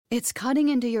It's cutting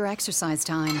into your exercise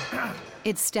time.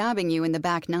 It's stabbing you in the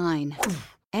back nine.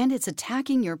 And it's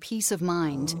attacking your peace of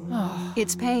mind.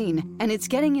 It's pain, and it's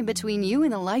getting in between you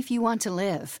and the life you want to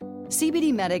live.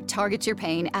 CBD Medic targets your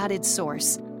pain at its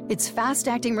source. It's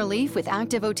fast-acting relief with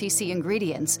active OTC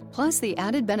ingredients, plus the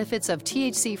added benefits of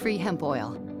THC-free hemp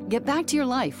oil. Get back to your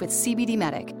life with CBD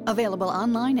Medic, available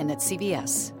online and at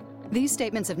CVS. These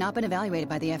statements have not been evaluated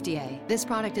by the FDA. This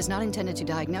product is not intended to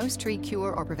diagnose, treat,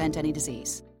 cure, or prevent any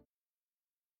disease.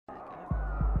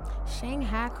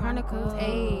 Shanghai Chronicles,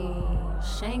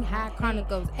 ayy. Shanghai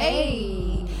Chronicles,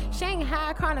 ayy.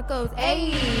 Shanghai Chronicles,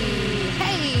 ayy.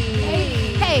 Hey,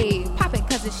 hey, pop it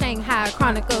cause it's Shanghai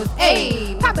Chronicles,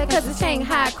 ayy. Pop it cause it's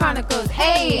Shanghai Chronicles,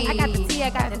 ayy. I got the tea, I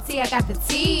got the tea, I got the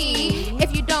tea.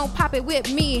 If you don't pop it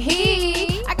with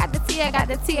me, I got the tea, I got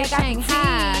the tea, I got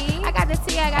Shanghai. I got the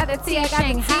tea, I got the tea, I got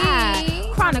Shanghai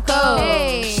Chronicles,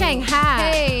 hey.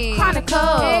 Shanghai hey.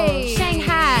 Chronicles, hey.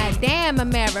 Shanghai, damn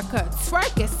America,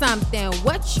 twerk is something.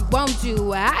 What you won't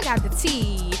do? I got the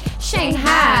tea.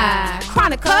 Shanghai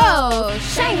Chronicles,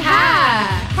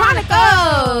 Shanghai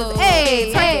Chronicles,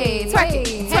 hey, twerk it,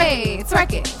 hey,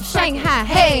 twerk it, Shanghai,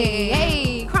 hey,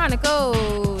 hey,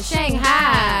 Chronicles,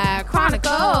 Shanghai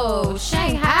Chronicles,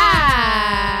 Shanghai.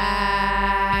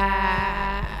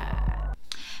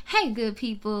 Hey, good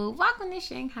people, welcome to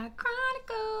Shanghai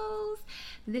Chronicles.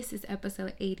 This is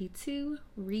episode 82,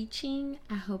 Reaching.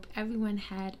 I hope everyone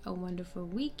had a wonderful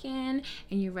weekend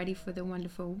and you're ready for the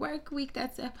wonderful work week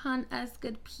that's upon us,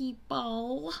 good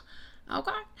people.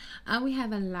 Okay, we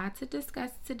have a lot to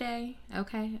discuss today.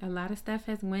 Okay, a lot of stuff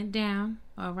has went down.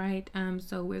 All right,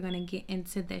 so we're gonna get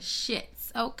into the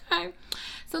shits. Okay,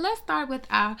 so let's start with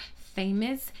our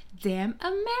famous Damn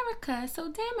America.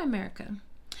 So Damn America.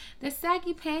 The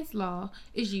saggy pants law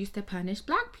is used to punish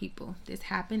black people. This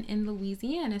happened in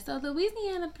Louisiana. So the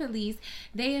Louisiana police,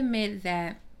 they admit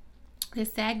that the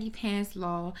saggy pants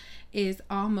law is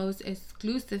almost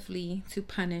exclusively to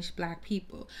punish black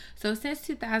people. So since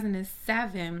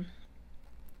 2007,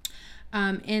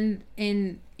 in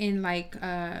like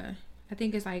I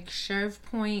think it's like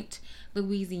Shreveport,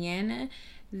 Louisiana,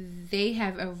 they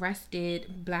have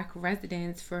arrested black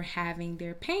residents for having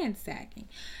their pants sagging.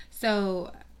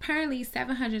 So apparently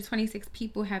 726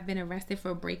 people have been arrested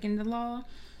for breaking the law.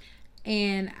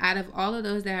 And out of all of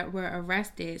those that were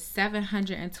arrested,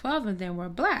 712 of them were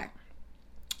black.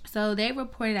 So they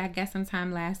reported, I guess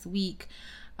sometime last week,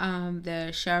 the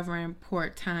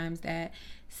Shreveport Times, that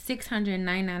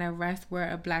 699 arrests were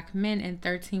of black men and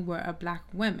 13 were of black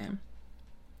women.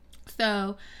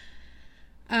 So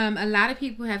a lot of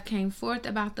people have came forth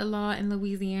about the law in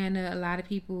Louisiana. A lot of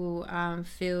people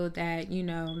feel that, you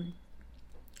know,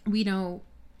 we don't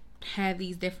have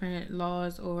these different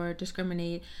laws or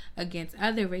discriminate against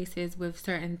other races with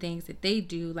certain things that they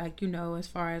do, like, you know, as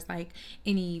far as like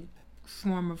any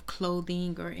form of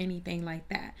clothing or anything like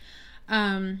that.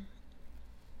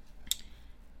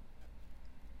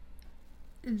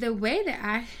 The way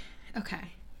that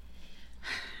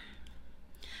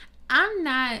I'm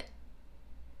not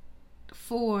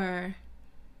for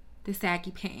the saggy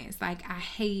pants. Like, I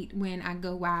hate when I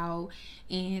go out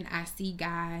and I see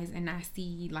guys and I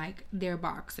see like their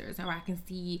boxers, or I can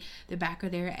see the back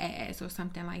of their ass or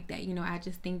something like that. You know, I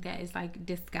just think that is like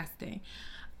disgusting.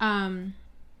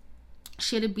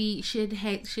 Should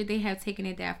they have taken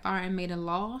it that far and made a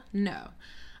law? No.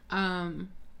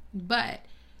 But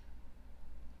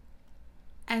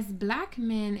as black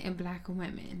men and black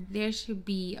women, there should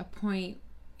be a point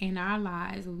in our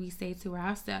lives where we say to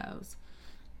ourselves,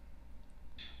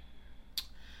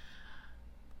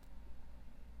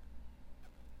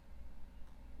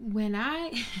 when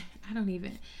I don't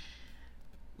even,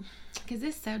 because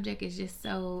this subject is just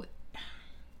so,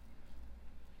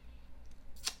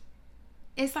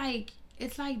 it's like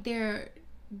they're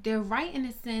right in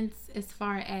a sense as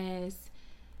far as,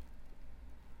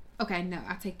 okay, no,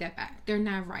 I take that back. They're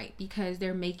not right, because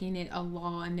they're making it a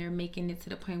law and they're making it to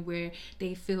the point where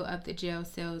they fill up the jail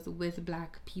cells with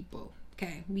black people.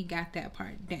 Okay, we got that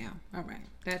part down. All right,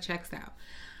 that checks out.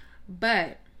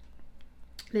 But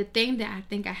the thing that I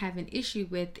think I have an issue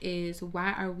with is,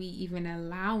 why are we even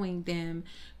allowing them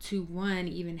to, one,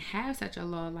 even have such a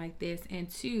law like this, and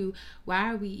two,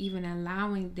 why are we even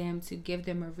allowing them to give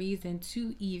them a reason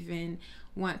to even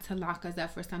want to lock us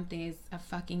up for something as a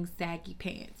fucking saggy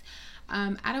pants?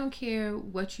 I don't care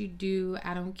what you do.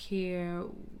 I don't care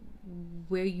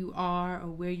where you are or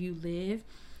where you live.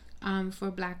 For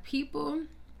black people,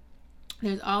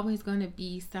 there's always going to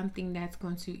be something that's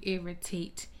going to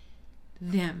irritate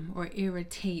them or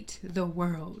irritate the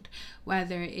world,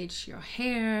 whether it's your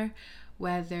hair,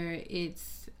 whether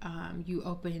it's you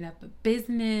opening up a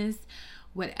business,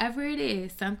 whatever it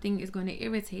is, something is going to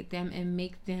irritate them and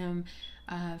make them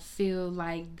feel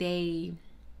like they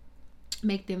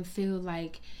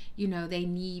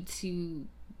need to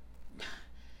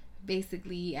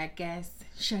basically, I guess,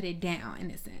 shut it down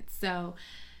in a sense. So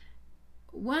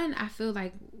one, I feel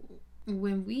like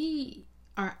when we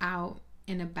are out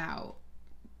and about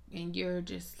and you're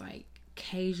just like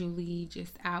casually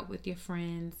just out with your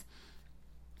friends,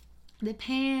 the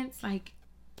pants, like,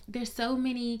 there's so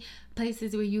many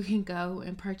places where you can go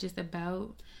and purchase a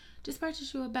belt. Just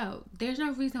purchase you a belt. There's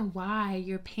no reason why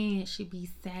your pants should be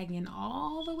sagging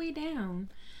all the way down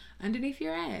underneath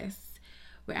your ass,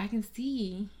 where I can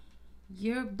see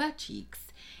your butt cheeks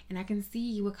and I can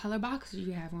see what color boxers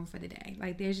you have on for the day.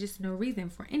 Like, there's just no reason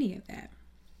for any of that.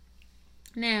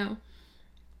 Now,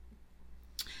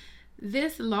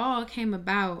 this law came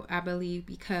about, I believe,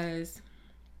 because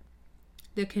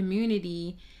the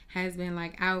community has been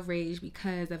like outraged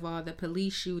because of all the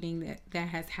police shooting that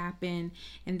has happened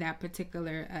in that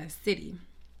particular city.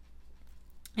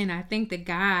 And I think the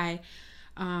guy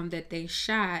that they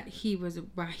shot,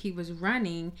 while he was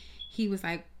running, he was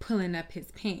like pulling up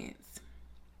his pants.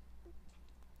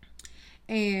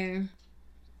 And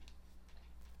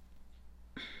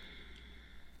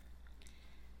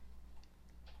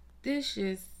this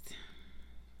just,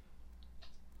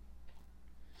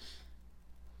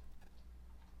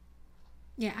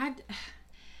 yeah,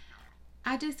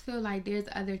 I just feel like there's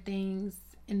other things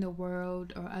in the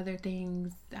world, or other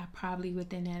things probably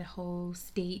within that whole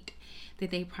state,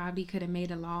 that they probably could have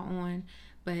made a law on,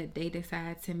 but they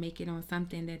decided to make it on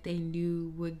something that they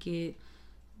knew would get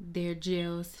their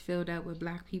jails filled up with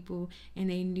black people,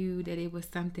 and they knew that it was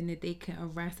something that they could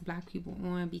arrest black people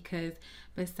on, because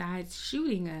besides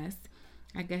shooting us,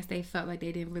 I guess they felt like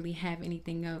they didn't really have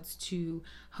anything else to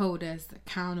hold us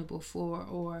accountable for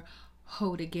or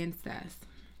hold against us.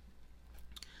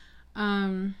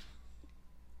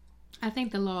 I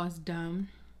think the law is dumb.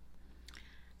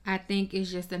 I think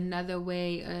it's just another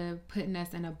way of putting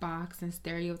us in a box and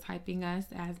stereotyping us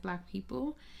as black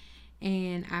people.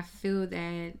 And I feel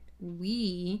that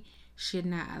we should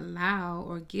not allow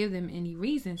or give them any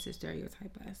reasons to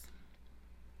stereotype us.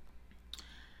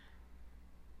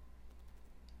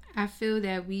 I feel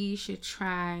that we should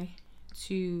try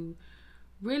to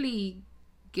really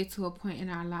get to a point in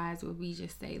our lives where we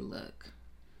just say, look,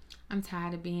 I'm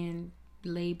tired of being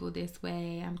labeled this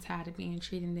way. I'm tired of being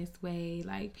treated this way.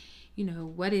 Like,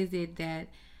 what is it that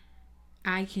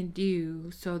I can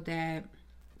do so that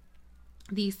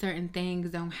these certain things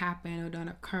don't happen or don't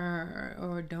occur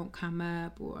or don't come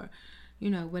up, or,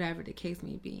 whatever the case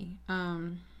may be.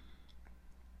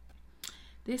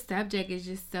 This subject is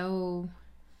just so,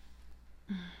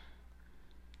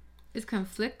 it's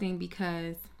conflicting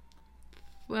because,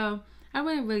 well, I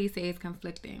wouldn't really say it's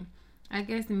conflicting. I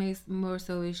guess it makes more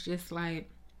so it's just like,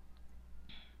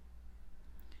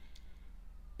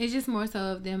 it's just more so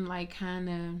of them like kind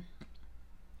of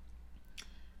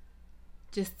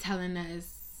just telling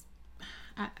us,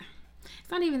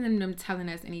 it's not even them telling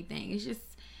us anything.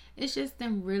 It's just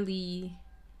them really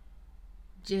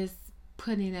just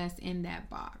putting us in that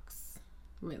box,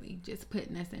 really just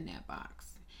putting us in that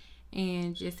box,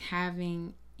 and just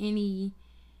having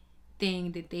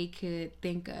anything that they could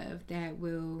think of that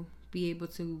will be able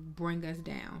to bring us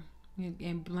down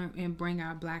and bring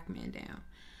our black men down.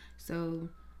 So,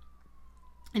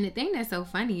 and the thing that's so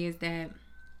funny is that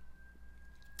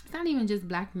it's not even just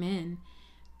black men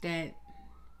that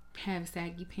have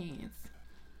saggy pants.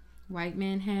 White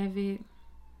men have it.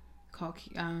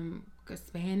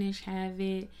 Spanish have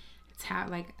it.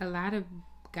 Like, a lot of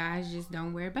guys just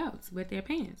don't wear belts with their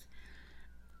pants.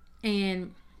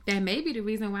 And that may be the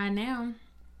reason why now,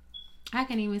 I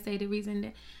can even say the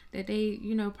reason that they,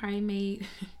 probably made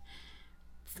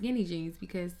skinny jeans,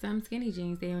 because some skinny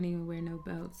jeans, they don't even wear no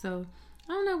belts. So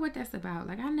I don't know what that's about.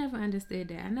 Like, I never understood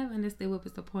that. I never understood what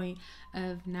was the point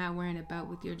of not wearing a belt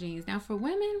with your jeans. Now, for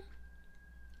women,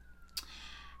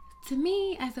 to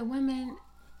me, as a woman,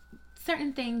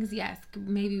 certain things, yes,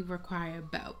 maybe require a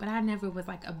belt, but I never was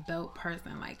like a belt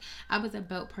person. Like, I was a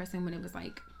belt person when it was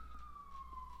like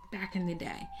back in the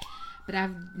day, but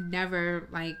I've never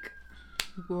like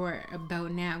wore a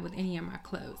belt now with any of my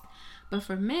clothes. But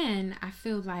for men, I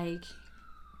feel like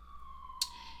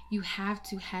you have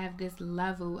to have this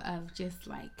level of just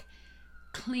like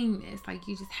cleanness. Like,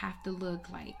 you just have to look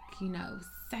like,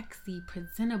 sexy,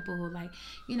 presentable, like,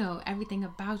 everything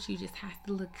about you just has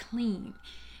to look clean.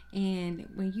 And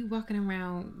when you walking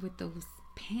around with those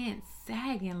pants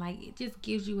sagging, like, it just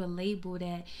gives you a label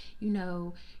that,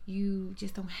 you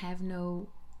just don't have no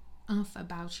oomph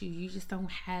about you. You just don't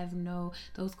have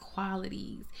those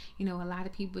qualities. You know, a lot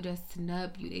of people just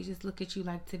snub you. They just look at you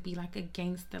like to be like a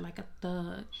gangster, like a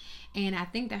thug. And I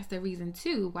think that's the reason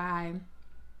too why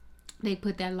they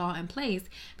put that law in place,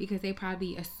 because they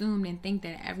probably assumed and think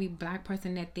that every black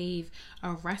person that they've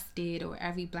arrested or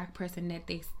every black person that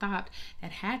they stopped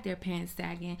that had their pants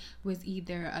sagging was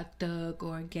either a thug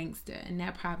or a gangster, and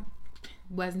that probably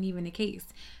wasn't even the case.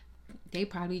 They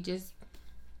probably just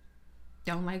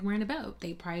don't like wearing a belt.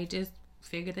 They probably just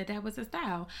figured that was a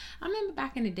style. I remember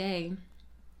back in the day,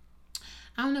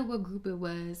 I don't know what group it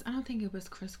was. I don't think it was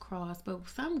Criss Cross, but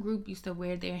some group used to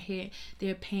wear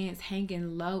their pants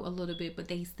hanging low a little bit, but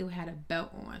they still had a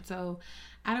belt on. So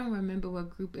I don't remember what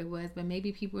group it was, but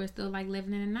maybe people are still like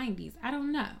living in the 90s. I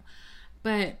don't know.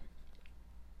 But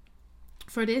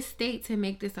for this state to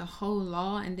make this a whole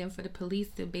law, and then for the police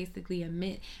to basically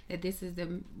admit that this is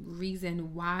the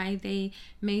reason why they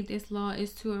made this law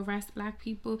is to arrest black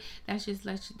people, that just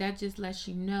lets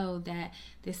you know that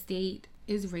the state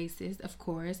is racist, of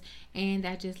course, and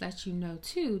that just lets you know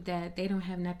too that they don't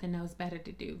have nothing else better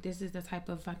to do. This is the type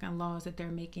of fucking laws that they're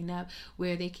making up,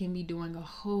 where they can be doing a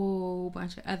whole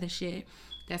bunch of other shit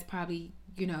that's probably,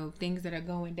 you know, things that are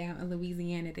going down in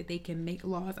Louisiana that they can make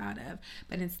laws out of,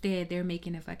 but instead they're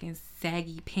making a fucking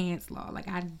saggy pants law. Like,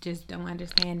 I just don't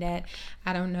understand that.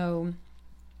 I don't know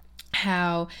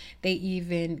how they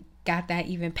even got that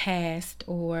even passed,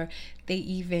 or they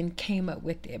even came up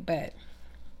with it, but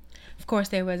of course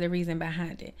there was a reason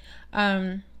behind it.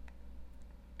 I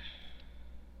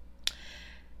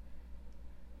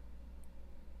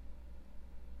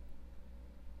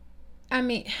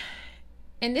mean,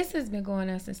 and this has been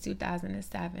going on since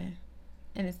 2007,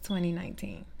 and it's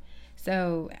 2019.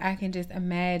 So I can just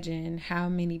imagine how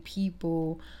many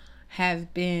people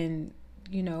have been,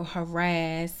 you know,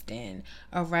 harassed and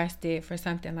arrested for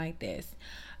something like this.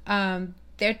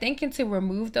 They're thinking to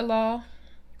remove the law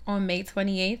on May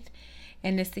 28th,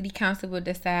 and the city council will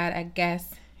decide, I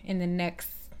guess, in the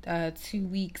next 2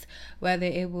 weeks whether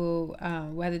they will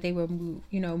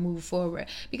move forward,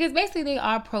 because basically they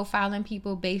are profiling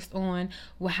people based on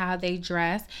how they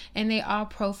dress, and they are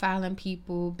profiling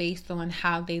people based on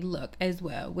how they look as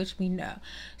well, which we know.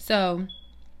 So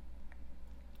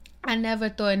I never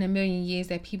thought in a million years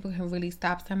that people can really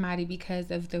stop somebody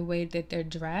because of the way that they're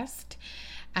dressed.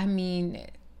 I mean,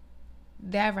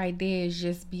 that right there is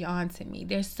just beyond to me.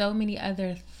 There's so many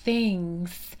other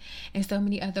things and so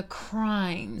many other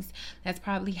crimes that's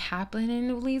probably happening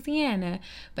in Louisiana,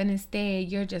 but instead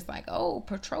you're just like, oh,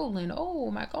 patrolling, oh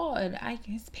my God,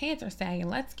 his pants are sagging,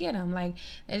 let's get him. Like,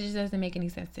 it just doesn't make any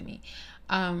sense to me.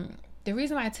 The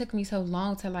reason why it took me so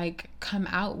long to like come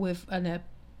out with a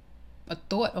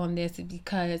thought on this is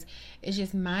because it's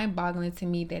just mind-boggling to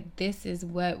me that this is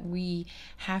what we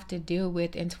have to deal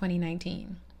with in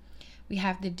 2019. We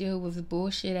have to deal with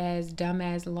bullshit ass,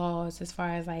 dumbass laws as far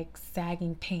as like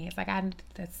sagging pants. Like,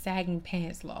 the sagging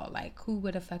pants law, like, who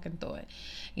would have fucking thought?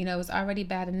 You know, it's already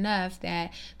bad enough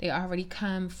that they already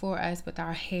come for us with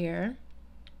our hair.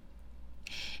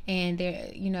 And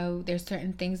there's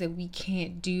certain things that we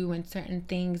can't do, and certain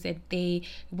things that they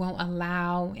won't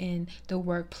allow in the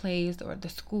workplace or the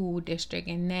school district.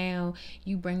 And now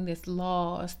you bring this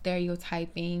law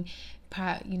stereotyping,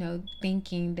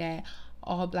 thinking that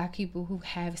all black people who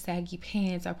have saggy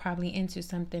pants are probably into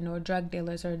something, or drug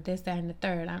dealers, or this, that, and the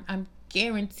third. I'm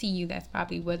guarantee you that's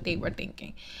probably what they were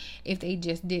thinking if they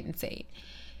just didn't say it.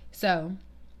 So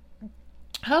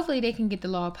hopefully they can get the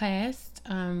law passed,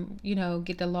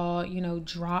 get the law,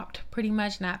 dropped, pretty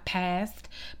much, not passed,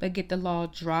 but get the law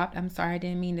dropped. I'm sorry, I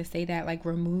didn't mean to say that, like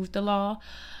remove the law.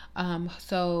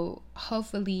 So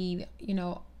hopefully,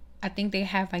 I think they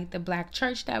have like the black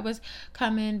church that was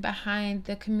coming behind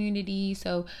the community.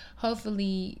 So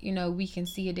hopefully, we can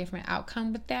see a different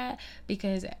outcome with that,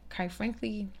 because quite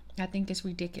frankly, I think it's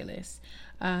ridiculous.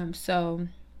 And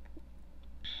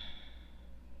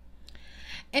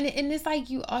it's like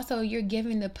you're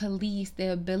giving the police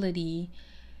the ability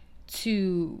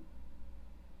to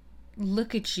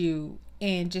look at you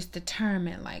and just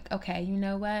determine, like, okay, you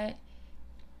know what?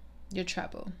 You're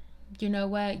trouble. You know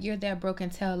what? You're that broken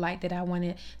tail light that I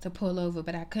wanted to pull over,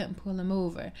 but I couldn't pull him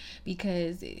over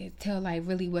because his tail light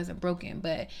really wasn't broken.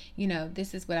 But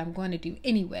this is what I'm going to do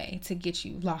anyway to get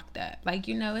you locked up. Like,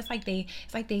 it's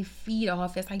like they feed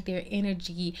off. It's like their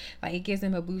energy, like it gives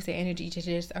them a boost of energy to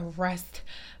just arrest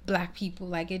black people.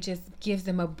 Like, it just gives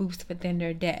them a boost within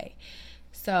their day.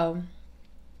 So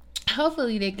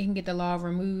hopefully they can get the law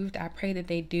removed. I pray that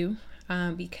they do.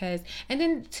 And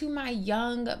then to my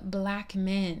young black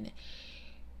men,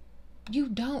 you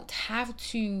don't have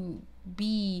to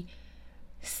be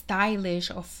stylish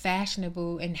or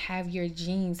fashionable and have your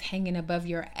jeans hanging above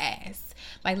your ass.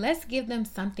 Like, let's give them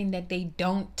something that they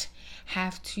don't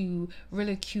have to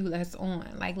ridicule us on.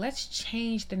 Like, let's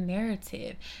change the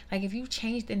narrative. Like, if you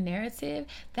change the narrative,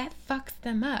 that fucks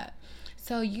them up.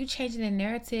 So you changing the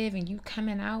narrative and you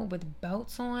coming out with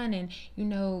belts on, and you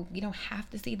don't have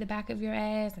to see the back of your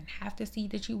ass and have to see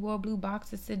that you wore blue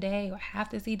boxes today, or have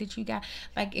to see that you got,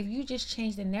 like, if you just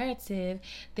change the narrative,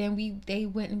 then they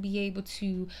wouldn't be able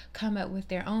to come up with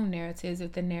their own narratives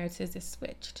if the narratives is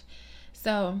switched.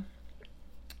 So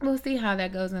we'll see how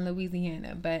that goes in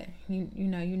Louisiana, but you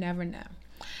never know.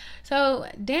 So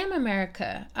Damn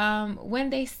America, When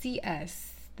They See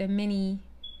Us, the mini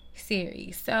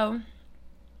series. So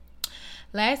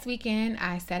last weekend,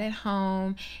 I sat at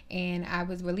home and I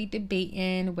was really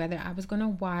debating whether I was going to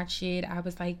watch it. I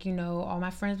was like, all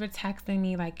my friends were texting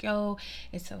me like, yo,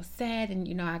 it's so sad.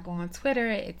 And, I go on Twitter,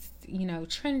 it's,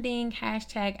 trending,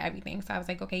 hashtag, everything. So I was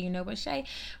like, okay, you know what, Shay,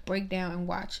 break down and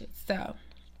watch it. So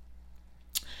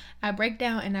I break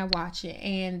down and I watch it.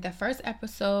 And the first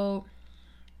episode,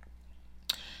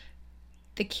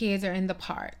 the kids are in the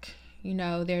park.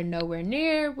 They're nowhere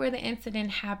near where the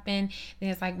incident happened. Then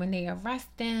it's like when they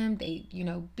arrest them, they,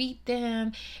 beat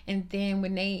them. And then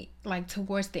when they, like,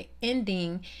 towards the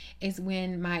ending is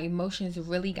when my emotions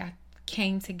really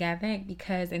came together,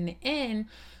 because in the end,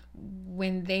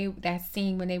 that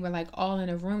scene when they were like all in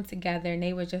a room together and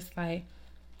they were just like,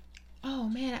 oh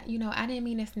man, I didn't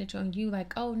mean to snitch on you.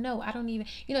 Like, oh no, I don't even,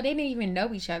 they didn't even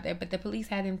know each other, but the police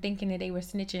had them thinking that they were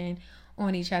snitching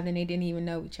on each other and they didn't even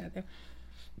know each other.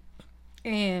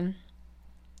 And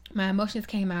my emotions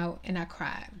came out and I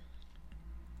cried.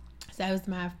 So that was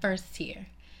my first tear.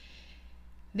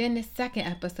 Then the second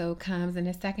episode comes. In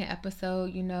the second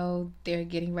episode, they're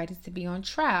getting ready to be on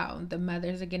trial. The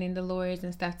mothers are getting the lawyers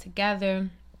and stuff together.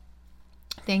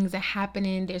 Things are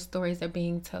happening. Their stories are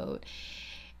being told.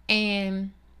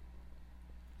 And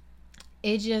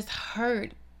it just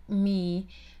hurt me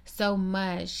so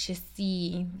much to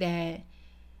see that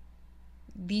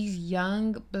these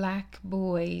young Black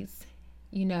boys,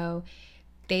 they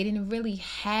didn't really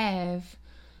have,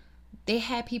 they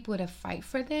had people to fight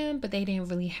for them, but they didn't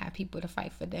really have people to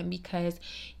fight for them because,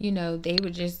 they were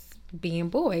just being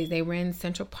boys. They were in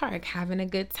Central Park having a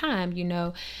good time.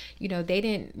 They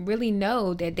didn't really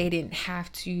know that they didn't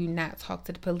have to not talk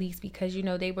to the police because,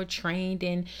 they were trained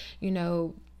and,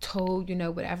 told,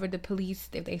 whatever the police,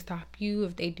 if they stop you,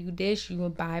 if they do this, you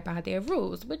abide by their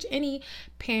rules, which any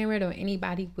parent or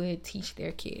anybody would teach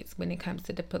their kids when it comes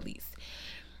to the police.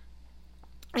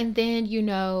 And then,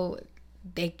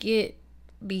 they get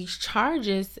these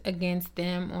charges against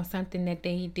them on something that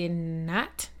they did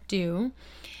not do.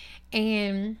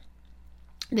 And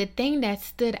the thing that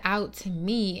stood out to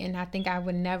me, and I think I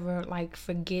would never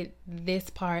forget this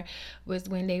part, was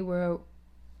when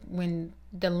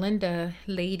the Linda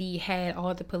lady had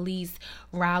all the police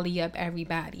rally up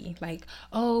everybody. Like,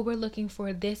 oh, we're looking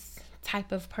for this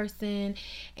type of person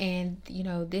and,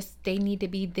 they need to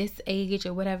be this age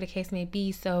or whatever the case may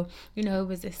be. So, it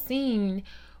was a scene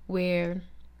where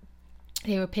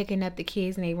they were picking up the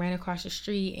kids and they ran across the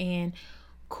street and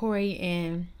Corey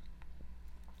and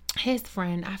his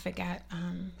friend, I forgot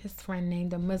his friend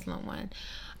named the Muslim one,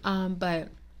 but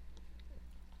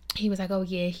he was like, oh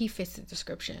yeah, he fits the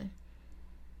description.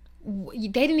 They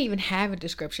didn't even have a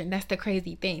description. That's the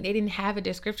crazy thing. They didn't have a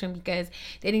description because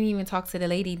they didn't even talk to the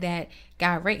lady that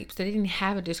got raped. So they didn't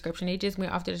have a description. They just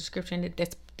went off the description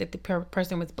that the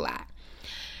person was Black.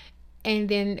 And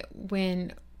then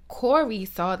when Corey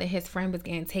saw that his friend was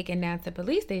getting taken down to the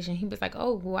police station, he was like,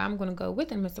 oh, well, I'm going to go with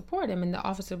him and support him. And the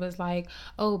officer was like,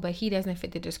 oh, but he doesn't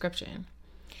fit the description.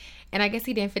 And I guess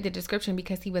he didn't fit the description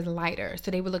because he was lighter.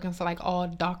 So they were looking for all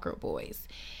darker boys.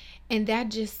 And that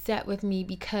just sat with me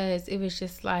because it was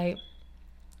just like,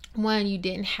 one, you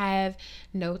didn't have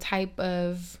no type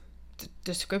of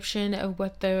description of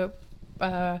what the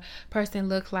person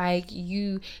looked like.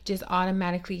 You just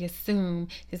automatically assume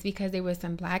just because there were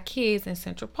some Black kids in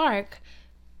Central Park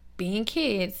being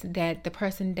kids that the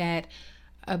person that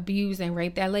abused and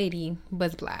raped that lady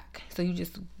was Black. So you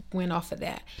just went off of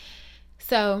that.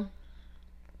 So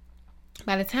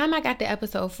by the time I got to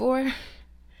episode 4,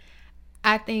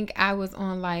 I think I was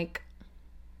on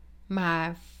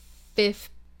my 5th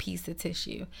piece of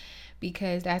tissue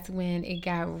because that's when it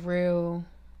got real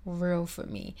for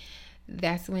me.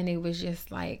 That's when it was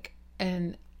just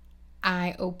an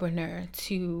eye opener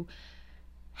to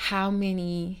how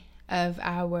many of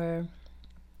our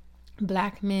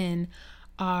Black men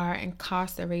are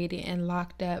incarcerated and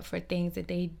locked up for things that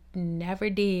they never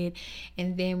did.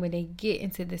 And then when they get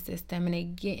into the system and they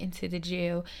get into the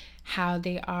jail, how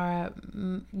they are,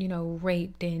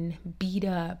 raped and beat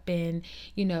up, and,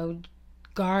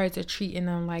 guards are treating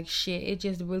them like shit. It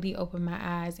just really opened my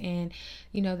eyes. And,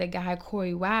 the guy,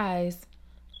 Korey Wise,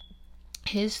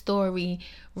 his story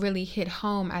really hit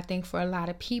home, I think, for a lot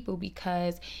of people,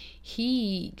 because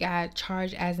he got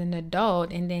charged as an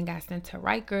adult and then got sent to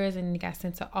Rikers and got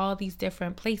sent to all these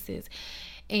different places.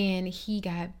 And he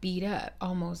got beat up,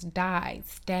 almost died,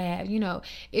 stabbed.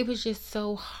 It was just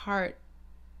so heartfelt,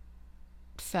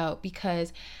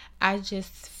 because I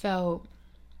just felt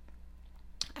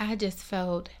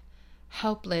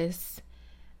helpless.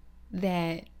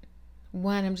 That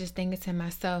one, I'm just thinking to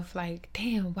myself, like,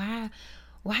 damn,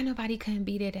 why nobody couldn't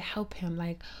be there to help him?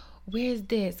 Like, where's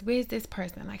this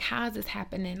person? Like, how is this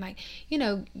happening? Like,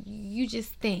 you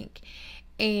just think.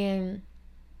 And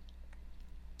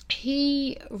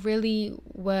he really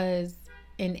was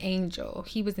an angel.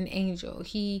 He was an angel.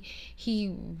 He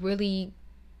really,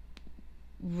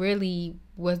 really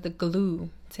was the glue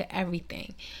to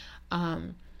everything.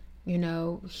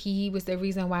 He was the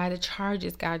reason why the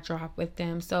charges got dropped with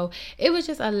them. So it was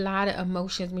just a lot of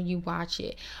emotions when you watch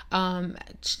it.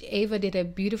 Ava did a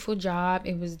beautiful job.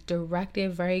 It was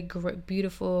directed very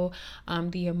beautiful.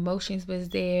 The emotions was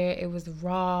there. It was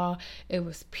raw. It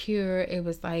was pure. It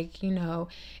was like,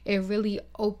 it really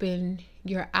opened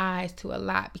your eyes to a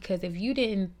lot, because if you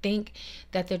didn't think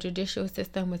that the judicial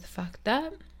system was fucked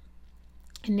up,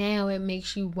 now it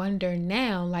makes you wonder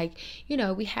now, like,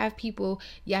 we have people,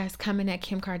 yes, coming at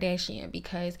Kim Kardashian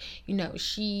because,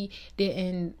 she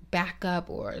didn't back up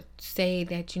or say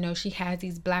that, she has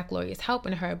these black lawyers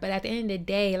helping her. But at the end of the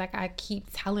day, like I keep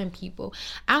telling people,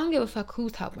 I don't give a fuck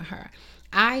who's helping her.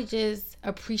 I just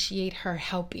appreciate her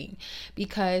helping,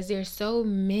 because there's so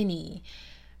many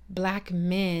black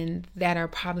men that are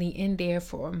probably in there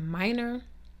for a minor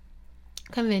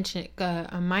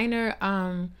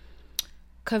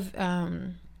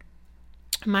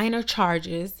minor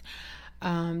charges.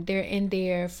 They're in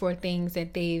there for things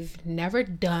that they've never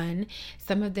done.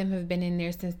 Some of them have been in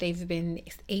there since they've been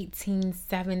 18,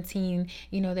 17.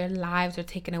 Their lives are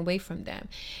taken away from them.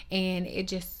 And it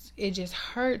just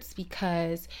hurts,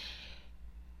 because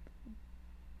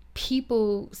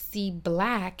people see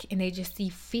black and they just see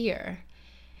fear.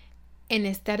 And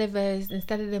instead of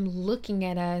them looking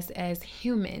at us as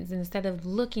humans, instead of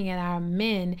looking at our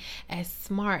men as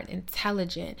smart,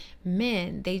 intelligent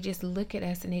men, they just look at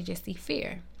us and they just see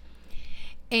fear.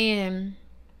 And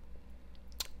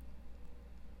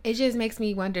it just makes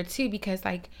me wonder too, because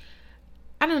like,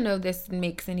 I don't know if this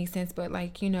makes any sense, but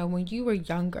like, when you were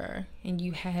younger and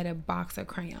you had a box of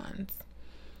crayons,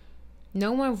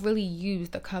 no one really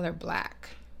used the color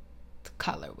black to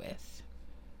color with.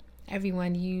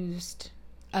 Everyone used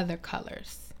other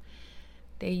colors.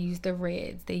 They used the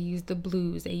reds, they used the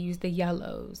blues, they used the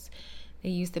yellows, they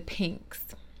used the pinks.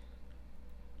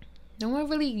 No one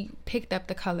really picked up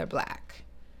the color black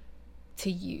to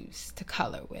use, to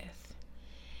color with.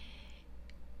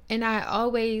 And I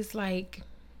always I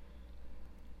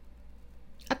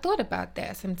thought about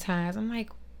that sometimes. I'm like,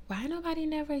 why nobody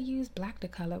never use black to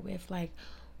color with? Like,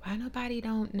 why nobody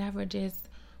don't never just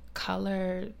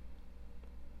color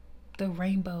the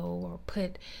rainbow, or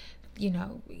put,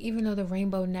 even though the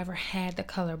rainbow never had the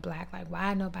color black, like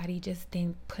why nobody just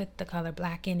didn't put the color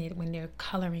black in it when they're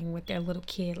coloring with their little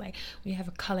kid? Like, when you have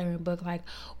a coloring book, like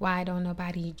why don't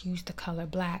nobody use the color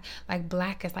black? Like,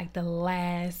 black is like the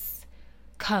last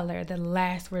color, the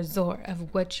last resort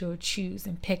of what you'll choose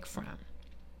and pick from.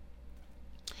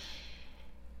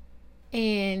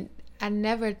 And I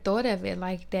never thought of it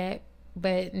like that,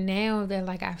 but now that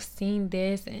like I've seen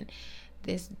this and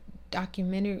this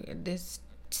documentary,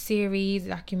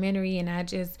 and I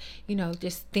just,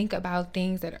 just think about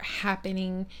things that are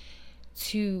happening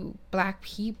to black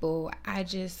people, I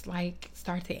just like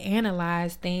start to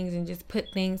analyze things and just put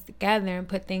things together and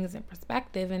put things in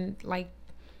perspective. And like,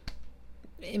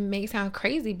 it may sound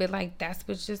crazy, but like, that's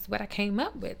just what I came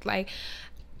up with. Like,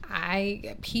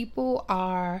 people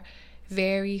are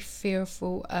very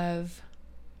fearful of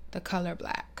the color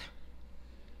black.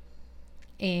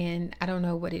 And I don't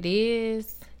know what it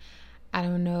is. I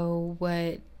don't know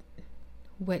what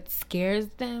scares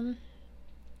them.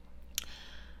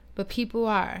 But people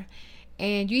are.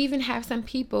 And you even have some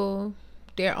people,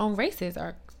 their own races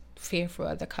are fearful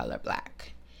of the color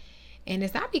black. And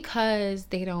it's not because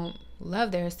they don't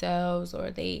love themselves or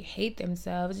they hate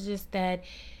themselves. It's just that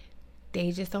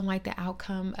they just don't like the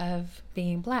outcome of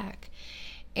being black.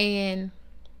 And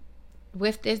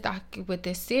with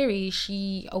this series,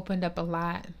 she opened up a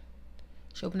lot.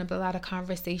 She opened up a lot of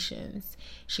conversations.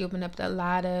 She opened up a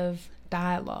lot of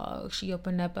dialogue. She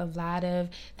opened up a lot of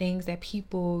things that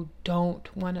people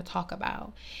don't want to talk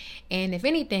about. And if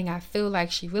anything, I feel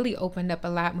like she really opened up a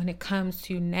lot when it comes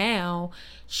to now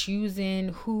choosing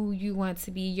who you want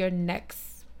to be your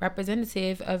next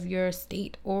representative of your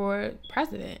state or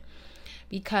president.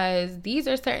 Because these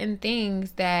are certain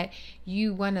things that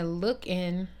you want to look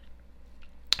in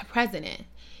a president.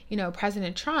 You know,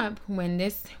 President Trump, when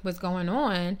this was going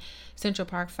on, Central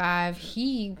Park 5,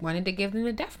 he wanted to give them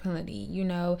the death penalty. You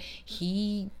know,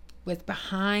 he was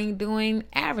behind doing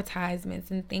advertisements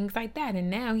and things like that. And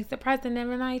now he's the president of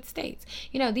the United States.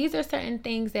 You know, these are certain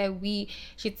things that we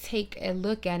should take a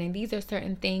look at. And these are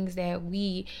certain things that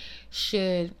we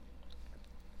should,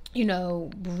 you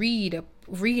know, read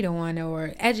on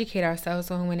or educate ourselves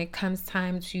on when it comes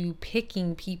time to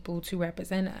picking people to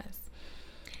represent us.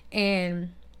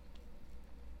 And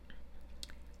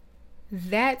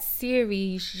that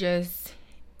series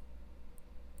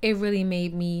it really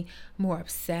made me more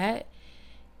upset.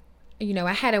 You know,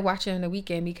 I had to watch it on the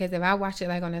weekend, because if I watched it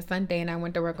like on a Sunday and I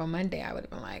went to work on Monday, I would have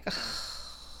been like,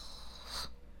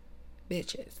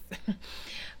 bitches.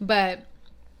 But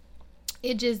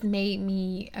it just made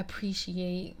me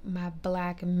appreciate my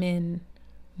Black men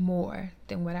more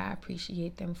than what I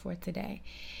appreciate them for today.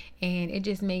 And it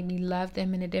just made me love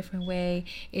them in a different way.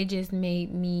 It just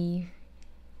made me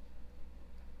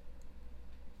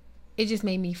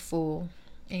full.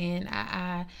 And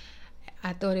I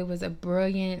thought it was a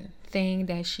brilliant thing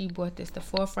that she brought this to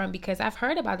forefront, because I've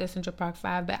heard about the Central Park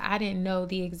 5, but I didn't know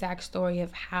the exact story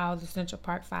of how the Central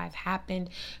Park 5 happened,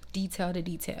 detail to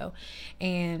detail.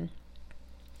 And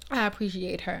I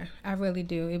appreciate her. I really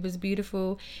do. It was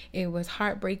beautiful. It was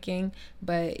heartbreaking,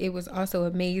 but it was also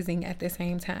amazing at the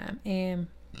same time. And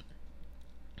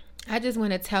I just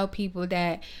want to tell people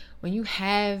that when you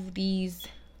have these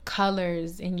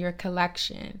colors in your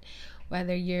collection,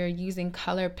 whether you're using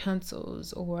color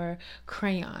pencils or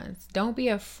crayons, don't be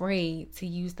afraid to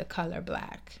use the color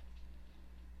black.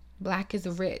 Black is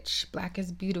rich. Black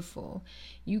is beautiful.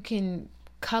 You can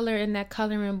color in that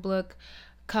coloring book,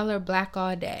 color black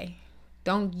all day.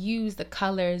 Don't use the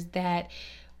colors that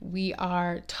we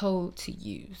are told to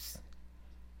use,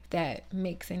 if that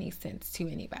makes any sense to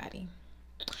anybody.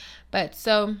 But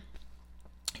so,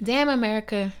 damn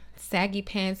America, saggy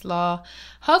pants law.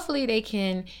 Hopefully they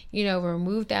can,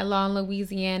 remove that law in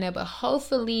Louisiana, but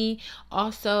hopefully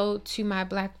also to my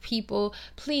Black people,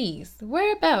 please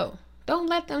wear a belt. Don't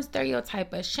let them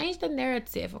stereotype us. Change the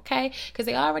narrative, okay? Because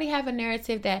they already have a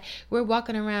narrative that we're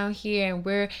walking around here and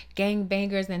we're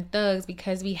gangbangers and thugs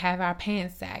because we have our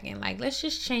pants sagging. Like, let's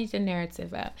just change the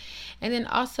narrative up. And then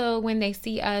also when they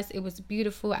see us, it was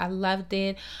beautiful. I loved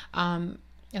it.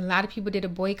 A lot of people did a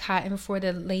boycotting for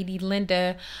the lady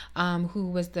Linda, who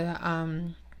was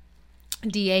the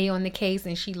DA on the case,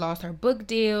 and she lost her book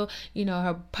deal.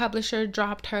 Her publisher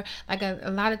dropped her. Like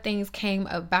a lot of things came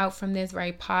about from this,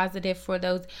 very positive for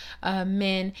those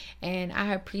men. And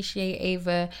I appreciate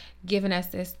Ava giving us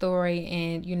this story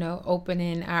and,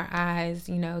 opening our eyes,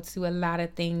 to a lot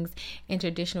of things in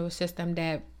traditional system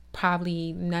that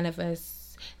probably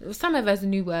some of us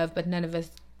knew of, but none of us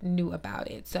knew about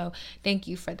it. So thank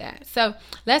you for that. So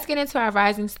let's get into our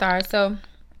rising star. So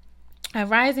a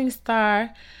rising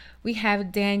star, we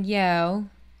have Danielle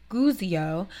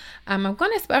Guizio. I'm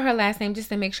going to spell her last name just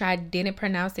to make sure I didn't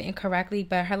pronounce it incorrectly,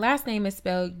 but her last name is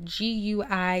spelled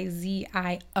Guizio.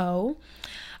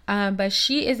 But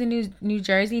she is a New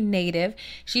Jersey native.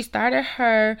 She started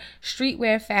her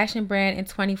streetwear fashion brand in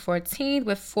 2014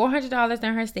 with $400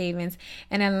 in her savings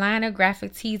and a line of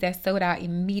graphic tees that sold out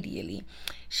immediately.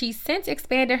 She's since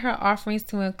expanded her offerings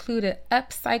to include an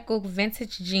upcycled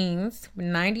vintage jeans,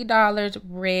 $90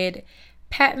 red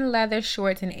patent leather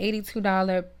shorts, and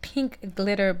 $82 pink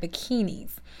glitter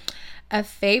bikinis. A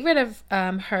favorite of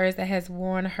hers that has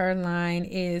worn her line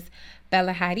is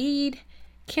Bella Hadid,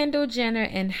 Kendall Jenner,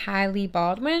 and Hailey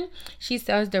Baldwin. She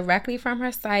sells directly from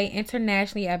her site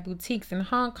internationally at boutiques in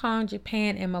Hong Kong,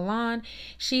 Japan, and Milan.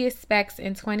 She expects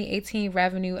in 2018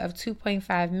 revenue of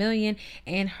 $2.5 million,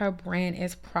 and her brand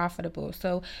is profitable.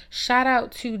 So shout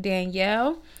out to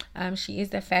Danielle. She is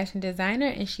the fashion designer,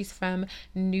 and she's from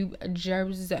New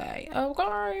Jersey.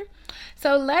 Okay.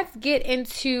 So let's get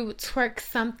into Twerk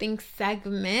Something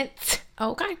segment.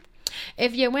 Okay.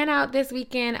 If you went out this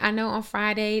weekend, I know on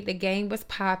Friday the game was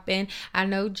popping. I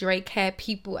know Drake had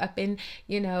people up in,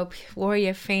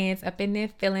 Warrior fans up in their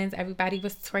feelings. Everybody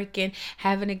was twerking,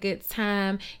 having a good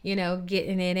time,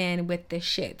 getting it in with the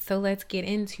shit. So let's get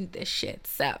into the shit.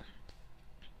 So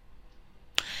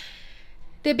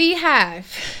The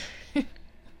Beehive.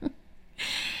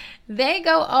 They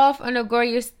go off on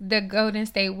the Golden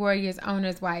State Warriors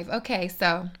owner's wife. Okay,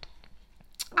 so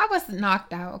I was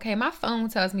knocked out. Okay, my phone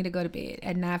tells me to go to bed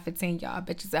at 9:15, y'all.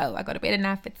 Bitches, oh, I go to bed at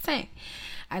 9:15.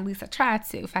 At least I try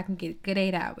to, if I can get a good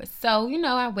 8 hours. So,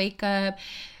 I wake up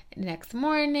the next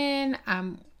morning.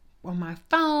 I'm on my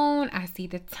phone. I see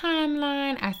the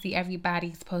timeline. I see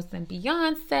everybody's posting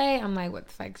Beyonce. I'm like, what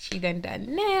the fuck she done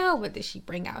now? What did she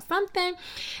bring out something?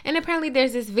 And apparently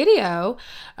there's this video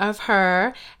of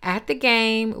her at the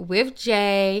game with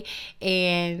Jay,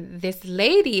 and this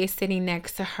lady is sitting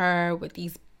next to her with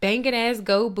these banging ass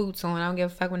gold boots on. I don't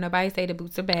give a fuck when nobody say the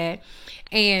boots are bad.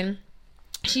 And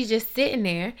she's just sitting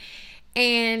there.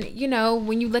 And,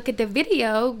 when you look at the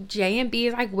video, J and B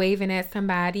is like waving at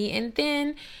somebody. And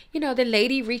then, the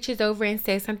lady reaches over and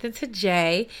says something to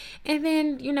Jay. And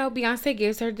then, Beyonce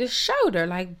gives her the shoulder,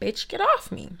 like, bitch, get off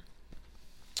me.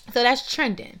 So that's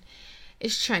trending.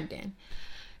 It's trending.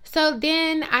 So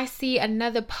then I see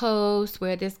another post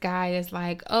where this guy is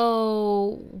like,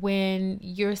 oh, when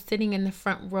you're sitting in the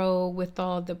front row with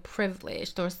all the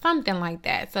privileged or something like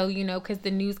that. So, because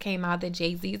the news came out that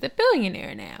Jay-Z is a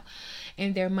billionaire now.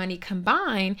 And their money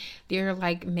combined, they're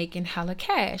like making hella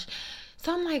cash.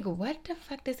 So I'm like, what the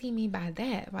fuck does he mean by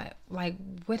that? Like,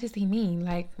 what does he mean?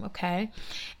 Like, okay.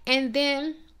 And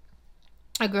then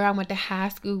a girl I went to high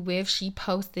school with, she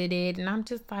posted it. And I'm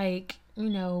just like,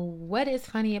 what is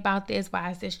funny about this?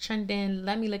 Why is this trending?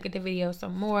 Let me look at the video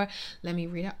some more. Let me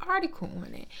read an article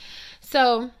on it.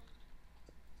 So,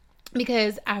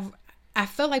 because I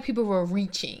felt like people were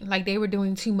reaching, like they were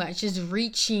doing too much, just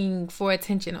reaching for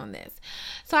attention on this.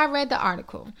 So I read the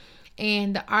article,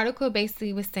 and the article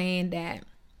basically was saying that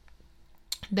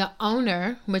the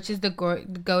owner, which is the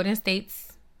Golden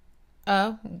State's,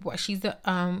 she's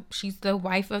the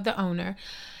wife of the owner,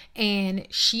 and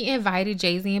she invited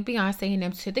Jay-Z and Beyonce and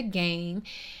them to the game,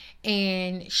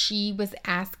 and she was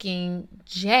asking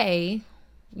Jay,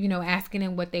 asking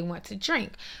him what they want to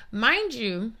drink. Mind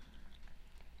you,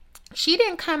 she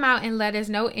didn't come out and let us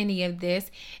know any of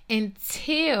this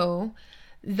until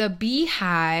the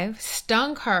Beehive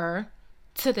stung her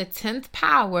to the 10th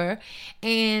power,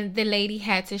 and the lady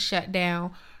had to shut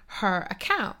down her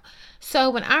account.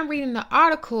 So when I'm reading the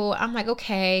article, I'm like,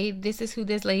 okay, this is who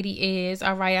this lady is.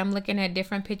 All right, I'm looking at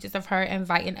different pictures of her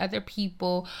inviting other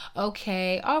people.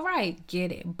 Okay, all right,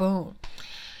 get it. Boom.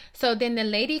 So then the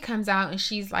lady comes out and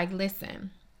she's like, listen,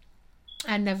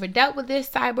 I never dealt with this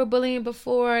cyberbullying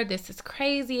before. This is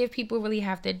crazy if people really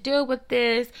have to deal with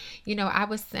this. I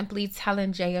was simply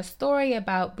telling Jay a story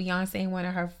about Beyonce and one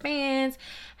of her fans,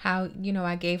 how,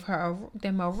 I gave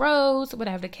them a rose,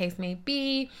 whatever the case may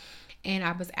be. And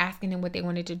I was asking them what they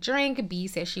wanted to drink. B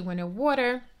said she wanted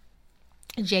water.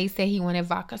 Jay said he wanted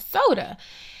vodka soda.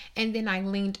 And then I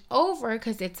leaned over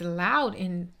because it's loud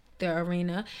in the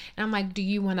arena. And I'm like, do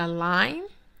you want a lime?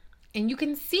 And you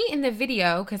can see in the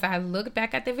video, because I looked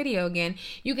back at the video again,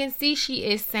 you can see she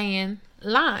is saying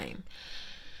lime.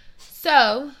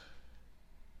 So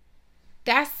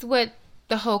that's what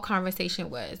the whole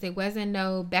conversation was. It wasn't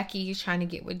no Becky trying to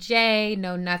get with Jay,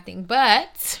 no nothing.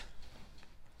 But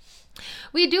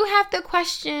we do have to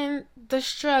question the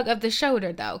shrug of the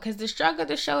shoulder, though, because the shrug of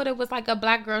the shoulder was like a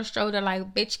black girl shoulder,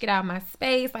 like, bitch, get out of my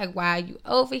space. Like, why are you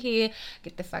over here?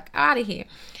 Get the fuck out of here.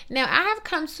 Now, I have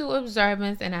come to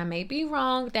observance, and I may be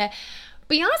wrong, that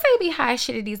Beyonce be high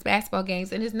shit at these basketball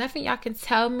games, and there's nothing y'all can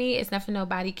tell me. It's nothing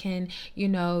nobody can,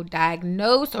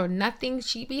 diagnose or nothing.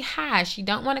 She be high. She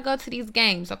don't want to go to these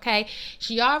games, okay?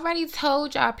 She already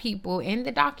told y'all people in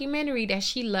the documentary that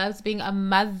she loves being a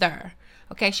mother.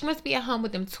 Okay, she must be at home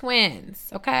with them twins,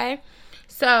 okay?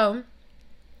 So,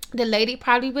 the lady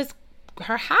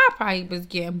her high probably was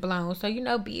getting blown. So,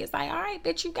 B is like, all right,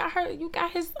 bitch, you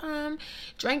got his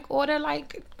drink order,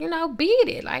 like, beat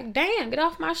it. Like, damn, get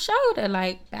off my shoulder.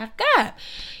 Like, back up.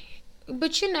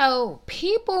 But,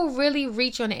 people really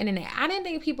reach on the internet. I didn't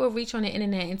think people reach on the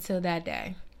internet until that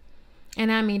day. And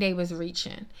I mean, they was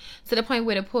reaching to the point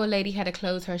where the poor lady had to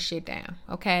close her shit down,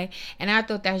 okay? And I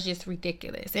thought that was just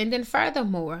ridiculous. And then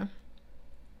furthermore,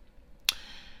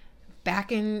 back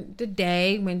in the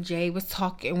day when B was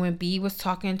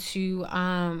talking to,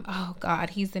 oh God,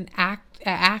 he's an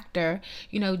actor,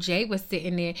 Jay was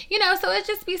sitting there, so it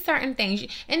just be certain things.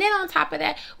 And then on top of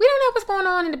that, we don't know what's going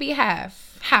on in the Beehive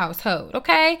household,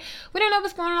 okay? We don't know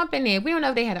what's going on up in there. We don't know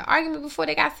if they had an argument before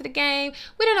they got to the game.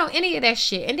 We don't know any of that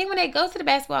shit. And then when they go to the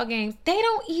basketball games, they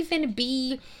don't even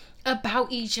be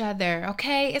about each other,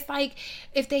 okay? It's like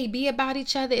if they be about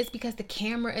each other, it's because the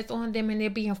camera is on them and they're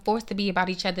being forced to be about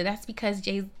each other. That's because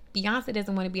Beyonce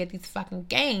doesn't want to be at these fucking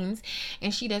games,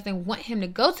 and she doesn't want him to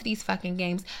go to these fucking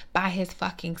games by his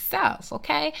fucking self,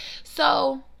 okay?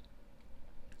 So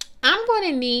I'm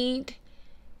going to need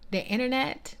the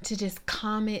internet to just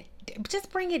comment,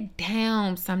 just bring it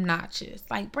down some notches.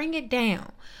 Like, bring it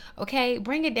down, okay?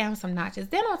 Bring it down some notches.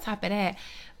 Then on top of that,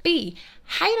 B,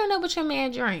 how you don't know what your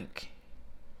man drink?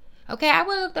 Okay, I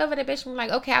would have looked over the bitch and be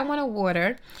like, okay, I want a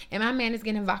water, and my man is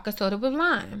getting vodka soda with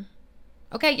lime.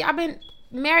 Okay, y'all been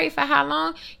married for how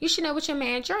long? You should know what your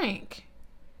man drink.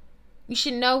 You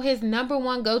should know his number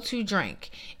one go-to drink.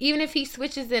 Even if he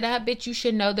switches it up, bitch, you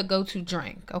should know the go-to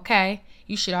drink, okay?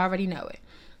 You should already know it.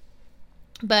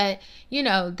 But, you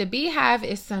know, the Beehive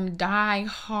is some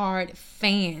die-hard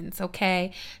fans,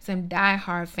 okay? Some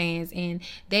die-hard fans. And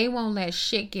they won't let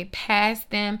shit get past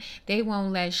them. They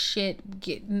won't let shit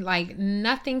get, like,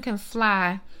 nothing can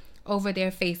fly over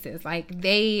their faces. Like,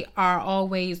 they are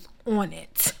always on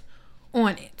it.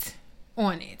 On it.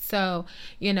 On it. So,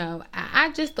 you know, I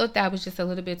just thought that was just a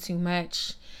little bit too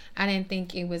much. I didn't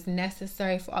think it was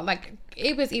necessary for, like,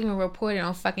 it was even reported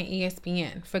on fucking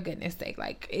ESPN, for goodness sake.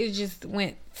 Like, it just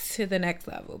went to the next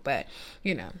level. But,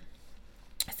 you know,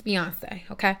 it's Beyonce,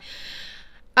 okay?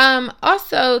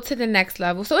 Also to the next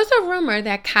level. So it's a rumor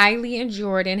that Kylie and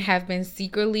Jordan have been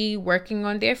secretly working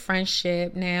on their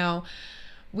friendship. Now,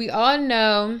 we all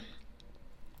know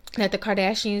that the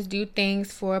Kardashians do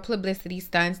things for publicity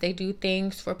stunts. They do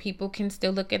things for people can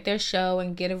still look at their show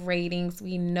and get ratings.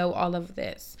 We know all of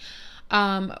this.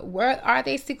 Where are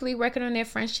they secretly working on their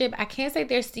friendship? I can't say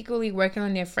they're secretly working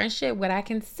on their friendship. What I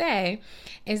can say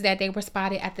is that they were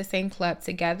spotted at the same club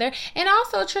together. And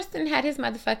also Tristan had his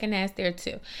motherfucking ass there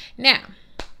too. Now,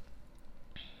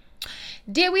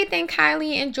 did we think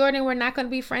Kylie and Jordan were not going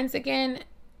to be friends again?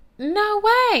 No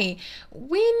way.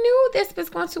 We knew this was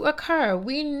going to occur.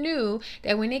 We knew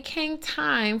that when it came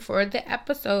time for the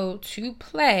episode to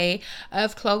play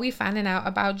of Khloe finding out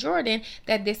about Jordan,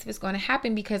 that this was going to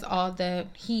happen because all the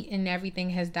heat and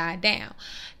everything has died down.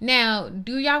 Now,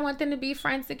 do y'all want them to be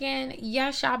friends again?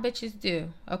 Yes, y'all bitches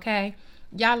do. Okay?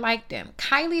 Y'all like them.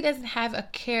 Kylie doesn't have a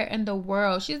care in the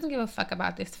world. She doesn't give a fuck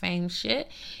about this fame shit.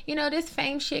 You know, this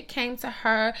fame shit came to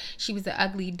her. She was an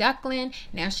ugly duckling.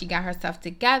 Now she got herself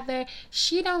together.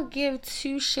 She don't give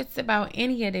two shits about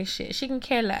any of this shit. She can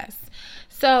care less.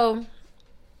 So,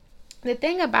 the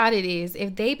thing about it is,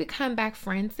 if they become back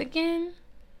friends again,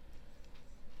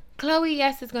 Khloe,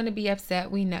 yes, is going to be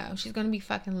upset. We know. She's going to be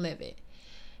fucking livid.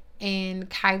 And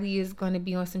Kylie is going to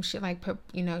be on some shit like,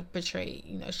 you know,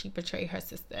 she betrayed her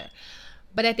sister.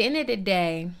 But at the end of the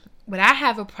day, what I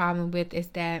have a problem with is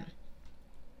that,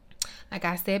 like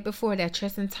I said before, that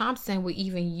Tristan Thompson would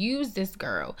even use this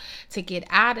girl to get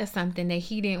out of something that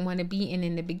he didn't want to be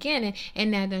in the beginning,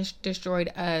 and that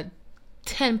destroyed a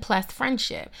 10 plus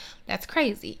friendship. That's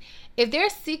crazy. If they're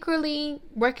secretly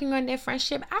working on their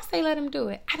friendship, I say let them do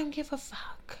it. I don't give a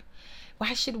fuck.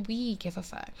 Why should we give a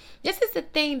fuck? This is the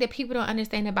thing that people don't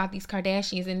understand about these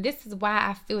Kardashians. And this is why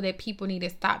I feel that people need to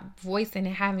stop voicing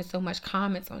and having so much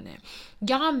comments on them.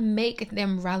 Y'all make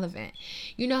them relevant.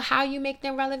 You know how you make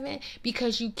them relevant?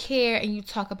 Because you care and you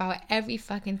talk about every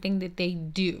fucking thing that they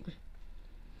do.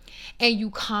 And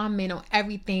you comment on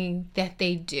everything that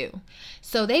they do.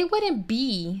 So they wouldn't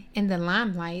be in the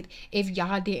limelight if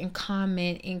y'all didn't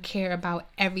comment and care about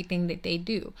everything that they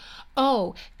do.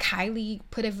 Oh, Kylie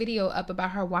put a video up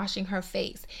about her washing her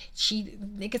face.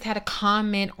 Niggas had a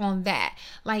comment on that.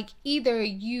 Like, either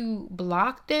you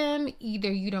block them,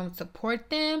 either you don't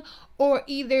support them, or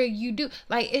either you do.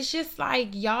 Like, it's just like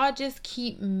y'all just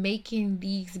keep making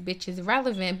these bitches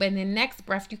relevant, but in the next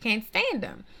breath you can't stand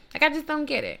them. Like, I just don't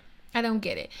get it. I don't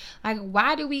get it. Like,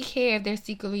 why do we care if they're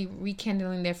secretly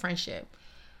rekindling their friendship?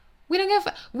 We don't give a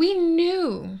fuck. We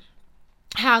knew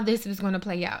how this was going to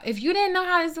play out. If you didn't know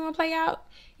how this was going to play out,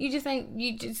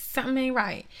 something ain't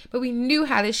right. But we knew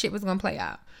how this shit was going to play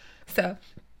out. So,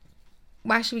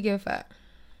 why should we give a fuck?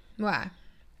 Why?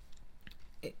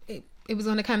 It was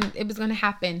going to come, it was going to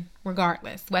happen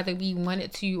regardless, whether we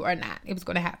wanted to or not. It was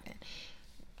going to happen.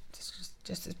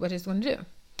 Just what it's going to do.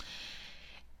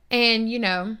 And, you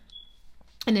know,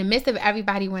 in the midst of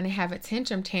everybody want to have a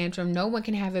tantrum, no one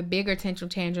can have a bigger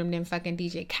tantrum than fucking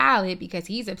DJ Khaled, because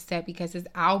he's upset because his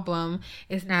album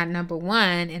is not number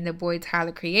one and the Boy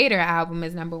Tyler Creator album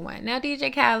is number one. Now,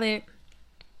 DJ Khaled,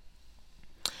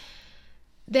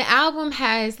 the album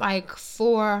has like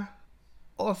 4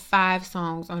 or 5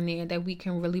 songs on there that we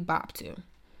can really bop to.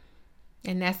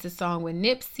 And that's the song with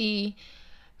Nipsey,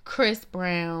 Chris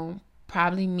Brown,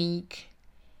 probably Meek,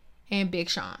 and Big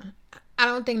Sean. I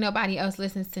don't think nobody else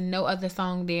listens to no other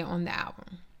song there on the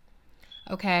album.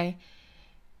 Okay?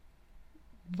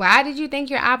 Why did you think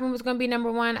your album was going to be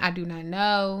number one? I do not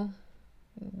know.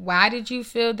 Why did you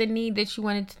feel the need that you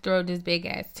wanted to throw this big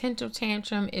ass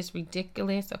tantrum? It's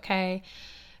ridiculous, okay?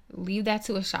 Leave that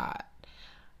to a shot.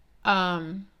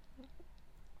 I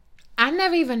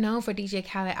never even known for DJ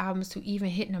Khaled albums to even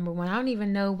hit number one. I don't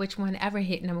even know which one ever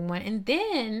hit number one. And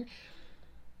then,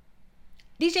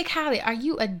 DJ Khaled, are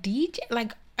you a DJ?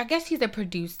 Like, I guess he's a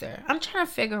producer. I'm trying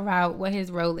to figure out what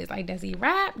his role is. Like, does he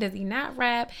rap? Does he not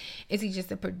rap? Is he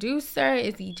just a producer?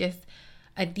 Is he just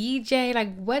a DJ?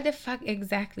 Like, what the fuck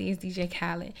exactly is DJ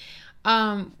Khaled?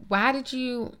 Why did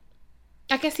you...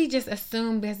 I guess he just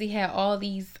assumed because he had all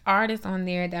these artists on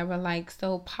there that were like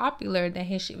so popular that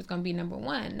his shit was going to be number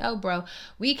one. No, bro.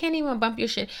 We can't even bump your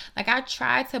shit. Like, I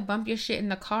tried to bump your shit in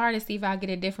the car to see if I get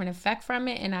a different effect from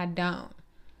it, and I don't.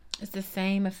 It's the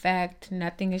same effect.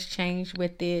 Nothing has changed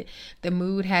with it. The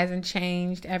mood hasn't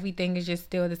changed. Everything is just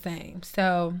still the same.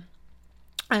 So,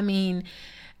 I mean,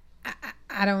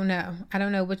 I don't know. I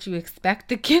don't know what you expect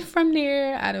to get from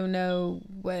there. I don't know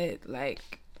what,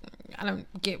 like, I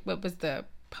don't get what was the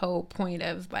whole point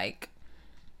of, like,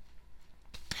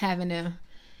 having a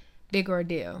big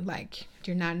ordeal. Like,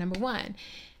 you're not number one.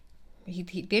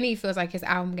 Then he feels like his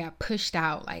album got pushed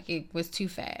out. Like, it was too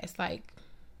fast. Like,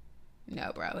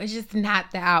 no, bro. It's just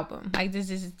not the album. Like, it's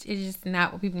just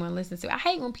not what people want to listen to. I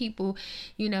hate when people,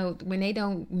 you know, when they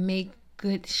don't make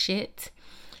good shit,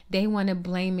 they want to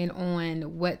blame it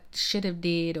on what should have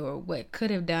did or what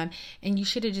could have done. And you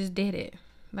should have just did it.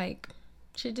 Like,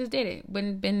 should just did it.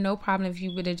 Wouldn't have been no problem if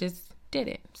you would have just did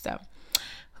it. So,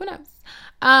 who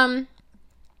knows?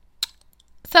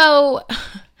 So,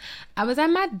 I was at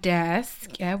my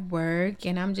desk at work,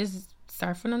 and I'm just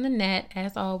surfing on the net,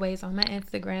 as always, on my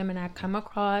Instagram, and I come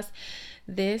across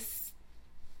this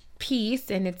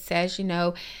piece, and it says, you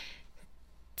know,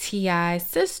 T.I.'s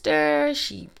sister,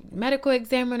 medical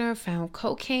examiner found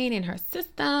cocaine in her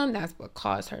system. That's what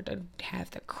caused her to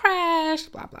have the crash,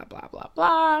 blah, blah, blah, blah,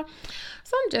 blah.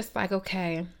 So I'm just like,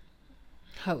 okay,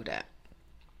 hold up.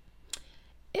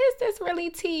 Is this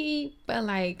really tea? But,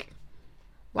 like,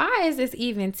 why is this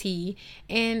even tea?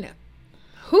 And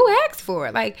who asked for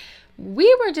it? Like,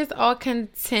 we were just all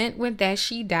content with that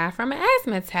she died from an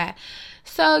asthma attack.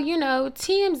 So, you know,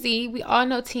 TMZ, we all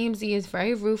know TMZ is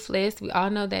very ruthless. We all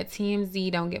know that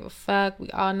TMZ don't give a fuck. We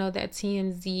all know that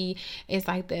TMZ is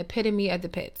like the epitome of the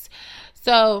pits.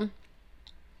 So,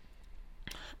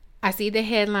 I see the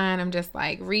headline. I'm just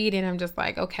like reading. I'm just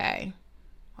like, okay,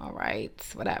 all right,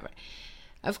 whatever.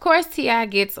 Of course, T.I.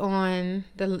 gets on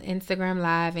the Instagram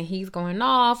Live and he's going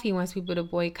off. He wants people to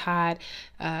boycott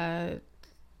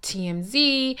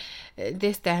TMZ,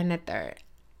 this, that, and the third.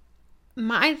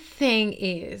 My thing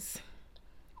is,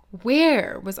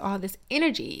 where was all this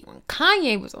energy when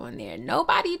Kanye was on there?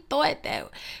 Nobody thought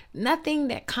that, nothing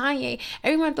that Kanye,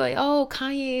 everyone thought, oh,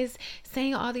 Kanye is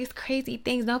saying all these crazy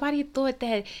things. Nobody thought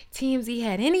that TMZ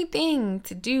had anything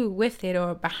to do with it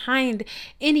or behind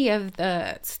any of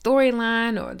the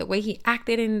storyline or the way he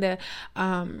acted in the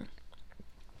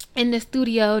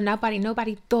studio.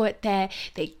 Nobody thought that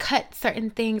they cut certain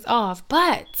things off.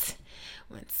 But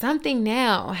when something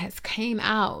now has came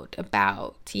out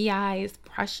about T.I.'s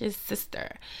precious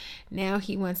sister, now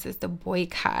he wants us to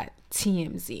boycott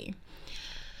TMZ.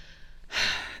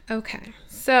 Okay,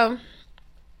 so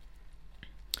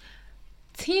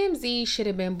TMZ should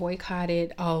have been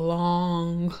boycotted a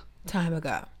long time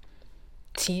ago.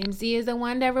 TMZ is the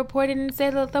one that reported and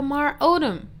said that Lamar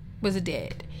Odom was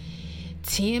dead.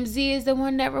 TMZ is the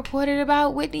one that reported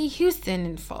about Whitney Houston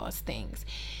and false things.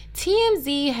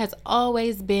 TMZ has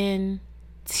always been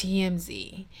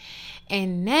TMZ.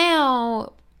 And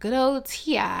now, good old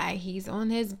T.I., he's on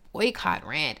his boycott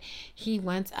rant. He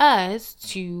wants us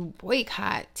to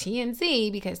boycott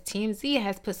TMZ because TMZ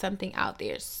has put something out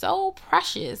there so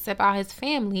precious about his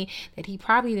family that he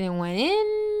probably didn't want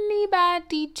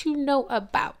anybody to know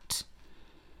about.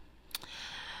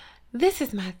 This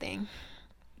is my thing.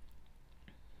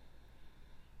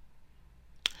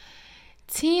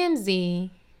 TMZ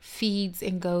feeds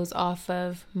and goes off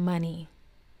of money.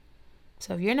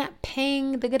 So if you're not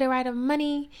paying the good right of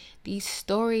money, these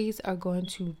stories are going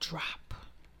to drop.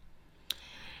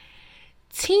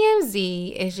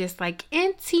 TMZ is just like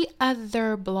any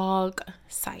other blog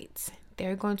sites.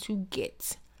 They're going to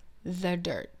get the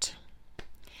dirt.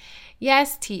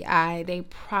 Yes, T.I., they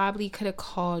probably could have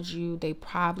called you. They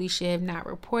probably should have not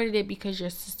reported it because your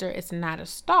sister is not a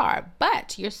star.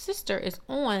 But your sister is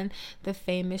on the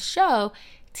famous show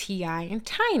T.I. and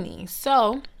Tiny.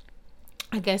 So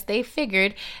I guess they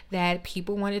figured that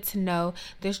people wanted to know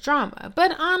this drama.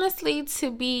 But honestly,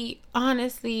 to be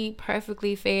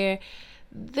perfectly fair,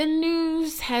 the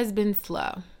news has been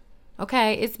slow.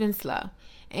 Okay, it's been slow.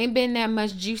 Ain't been that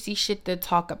much juicy shit to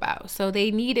talk about. So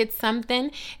they needed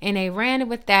something and they ran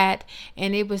with that,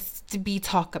 and it was to be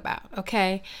talked about.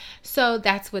 Okay, so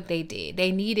that's what they did.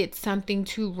 They needed something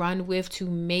to run with to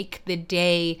make the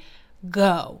day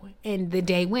go, and the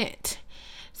day went.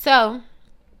 So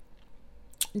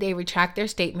they retract their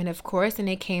statement, of course, and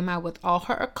they came out with all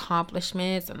her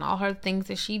accomplishments and all her things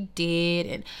that she did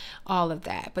and all of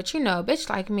that. But you know, bitch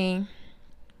like me,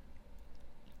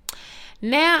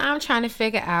 now I'm trying to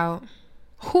figure out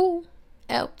who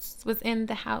else was in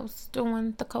the house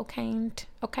doing the cocaine,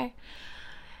 okay?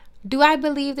 Do I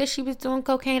believe that she was doing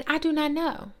cocaine? I do not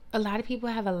know. A lot of people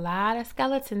have a lot of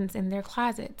skeletons in their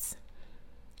closets,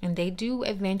 and they do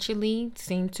eventually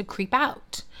seem to creep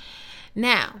out.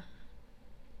 Now,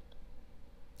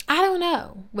 I don't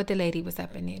know what the lady was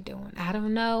up in there doing. I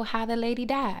don't know how the lady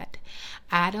died.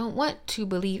 I don't want to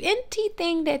believe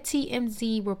anything that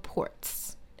TMZ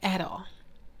reports at all.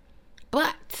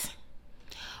 But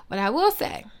what I will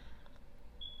say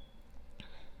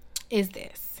is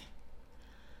this.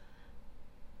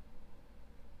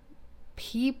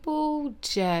 People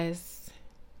just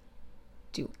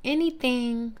do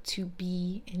anything to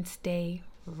be and stay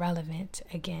relevant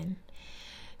again.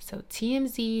 So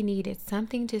TMZ needed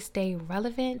something to stay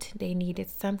relevant. They needed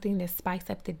something to spice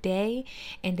up the day.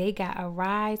 And they got a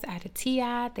rise out of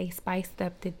T.I. They spiced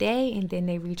up the day, and then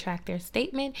they retract their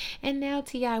statement. And now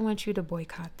T.I. wants you to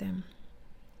boycott them.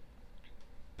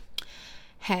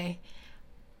 Hey,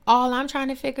 all I'm trying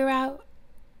to figure out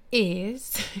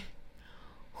is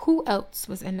who else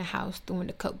was in the house doing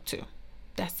the coke too.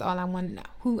 That's all I want to know.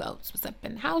 Who else was up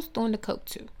in the house doing the coke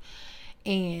too?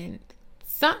 And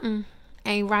something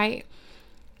ain't right.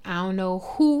 I don't know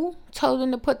who told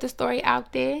them to put the story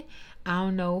out there. I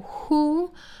don't know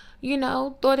who,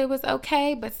 thought it was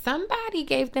okay, but somebody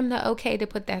gave them the okay to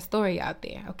put that story out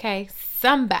there, okay?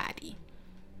 Somebody.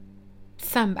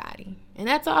 And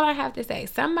that's all I have to say.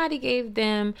 Somebody gave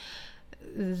them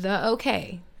the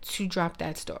okay to drop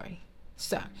that story.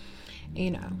 So,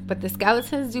 but the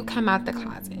skeletons do come out the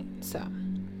closet. So,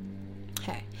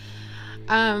 hey.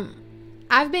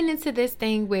 I've been into this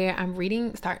thing where I'm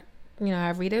I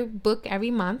read a book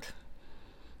every month,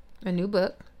 a new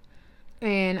book.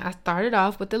 And I started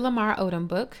off with the Lamar Odom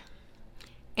book.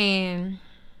 And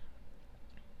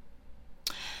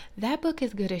that book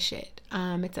is good as shit.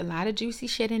 It's a lot of juicy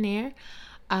shit in there.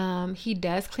 He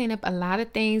does clean up a lot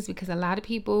of things because a lot of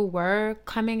people were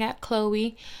coming at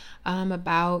Chloe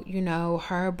about,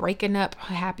 her breaking up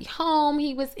her happy home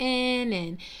he was in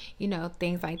and,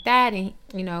 things like that. And,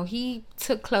 he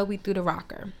took Chloe through the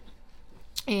rocker.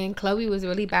 And Chloe was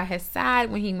really by his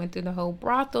side when he went through the whole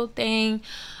brothel thing.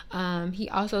 He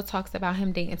also talks about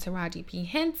him dating Taraji P.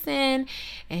 Henson,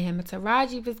 and him and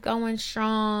Taraji was going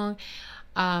strong.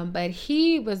 But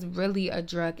he was really a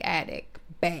drug addict,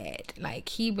 bad. Like,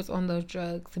 he was on those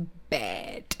drugs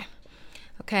bad.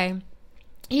 Okay.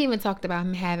 He even talked about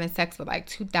him having sex with like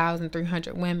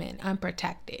 2,300 women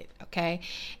unprotected, okay?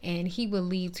 And he would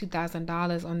leave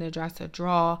 $2,000 on the dresser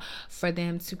drawer for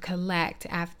them to collect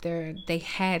after they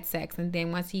had sex. And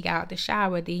then once he got out the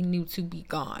shower, they knew to be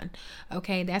gone,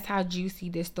 okay? That's how juicy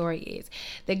this story is.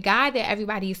 The guy that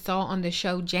everybody saw on the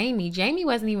show, Jamie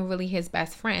wasn't even really his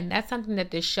best friend. That's something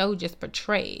that the show just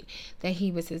portrayed, that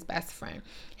he was his best friend.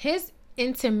 His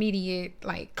intermediate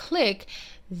clique,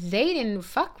 they didn't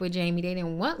fuck with Jamie. They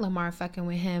didn't want Lamar fucking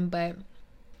with him, but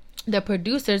the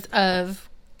producers of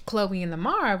Chloe and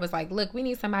Lamar was like, look, we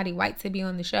need somebody white to be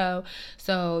on the show,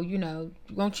 so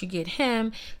won't you get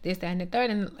him, this, that, and the third.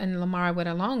 And Lamar went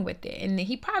along with it, and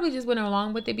he probably just went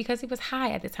along with it because he was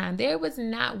high at the time. There was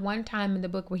not one time in the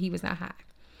book where he was not high.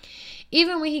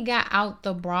 Even when he got out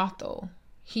the brothel,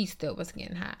 he still was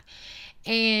getting high.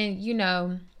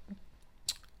 And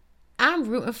I'm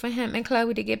rooting for him and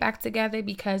Chloe to get back together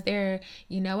because they're,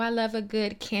 I love a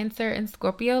good Cancer and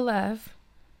Scorpio love.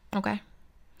 Okay.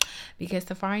 Because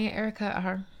Safari and Erica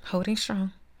are holding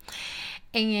strong.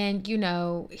 And,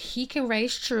 he can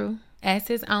raise True as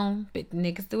his own, but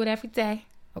niggas do it every day.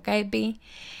 Okay, B?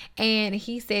 And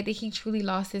he said that he truly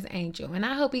lost his angel. And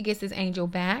I hope he gets his angel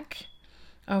back.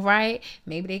 All right,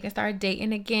 maybe they can start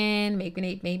dating again.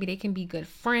 Maybe they can be good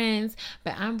friends.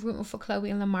 But I'm rooting for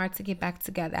Chloe and Lamar to get back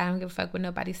together. I don't give a fuck what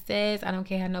nobody says. I don't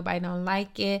care how nobody don't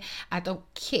like it. I don't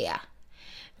care.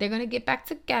 They're gonna get back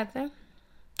together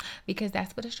because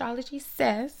that's what astrology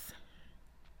says,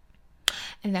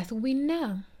 and that's what we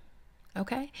know.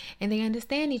 Okay, and they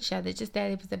understand each other. Just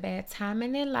that it was a bad time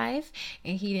in their life,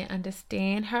 and he didn't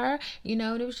understand her.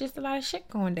 There was just a lot of shit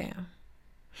going down.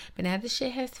 But now the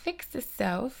shit has fixed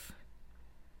itself,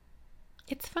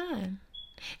 It's fine.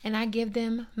 And I give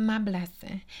them my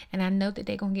blessing. And I know that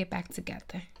they're going to get back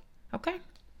together. Okay?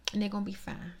 And they're going to be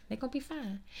fine. They're going to be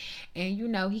fine. And you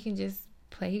know, he can just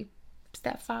play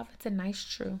stepfather to nice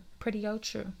true. Pretty old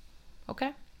true.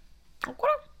 Okay? Okay.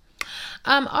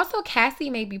 Also, Cassie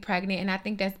may be pregnant. And I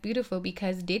think that's beautiful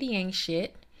because Diddy ain't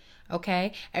shit.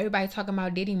 Okay, everybody talking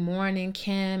about Diddy mourning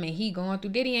Kim and he going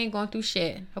through. Diddy ain't going through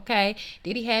shit. Okay,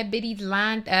 Diddy had biddies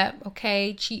lined up.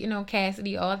 Okay, cheating on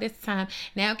Cassidy all this time.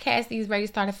 Now Cassidy is ready to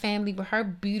start a family with her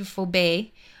beautiful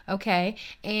bae. Okay,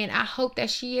 and I hope that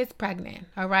she is pregnant.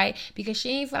 All right, because she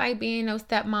ain't feel like being no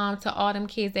stepmom to all them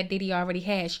kids that Diddy already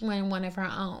had. She wanted one of her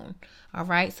own. All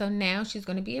right, so now she's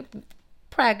gonna be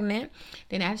pregnant.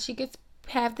 Then after she gets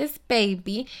have this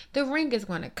baby, the ring is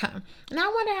going to come. And I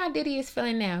wonder how Diddy is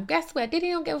feeling now. Guess what? Diddy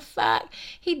don't give a fuck.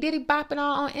 He Diddy bopping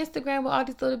all on Instagram with all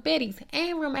these little biddies.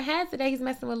 And rumor has it that he's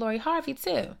messing with Lori Harvey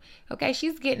too. Okay,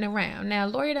 she's getting around. Now,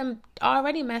 Lori done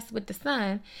already messed with the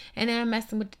son, and now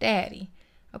messing with the daddy.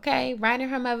 Okay, right in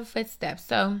her mother's footsteps.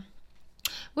 So,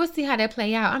 we'll see how that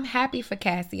play out. I'm happy for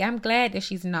Cassie. I'm glad that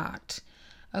she's not.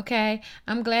 Okay,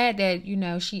 I'm glad that, you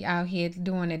know, she out here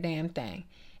doing the damn thing.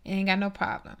 Ain't got no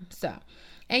problem. So,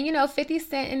 and you know, 50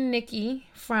 Cent and Nicki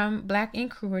from Black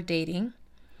Ink Crew are dating.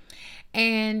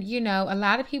 And, you know, a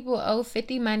lot of people owe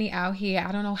 50 money out here.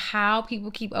 I don't know how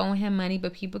people keep owing him money,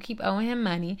 but people keep owing him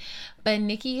money. But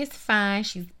Nicki is fine.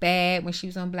 She's bad. When she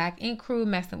was on Black Ink Crew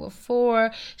messing with 4,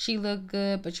 she looked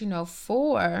good. But, you know,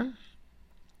 4,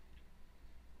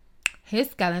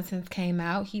 his skeletons came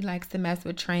out. He likes to mess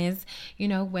with trans, you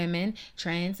know, women,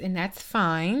 trans, and that's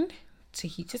fine. To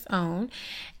each his own.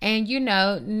 And you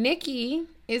know, Nicki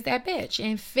is that bitch.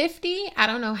 And 50, I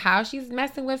don't know how she's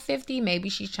messing with 50. Maybe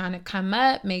she's trying to come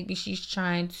up. Maybe she's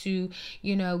trying to,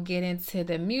 you know, get into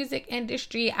the music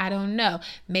industry. I don't know.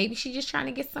 Maybe she's just trying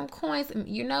to get some coins.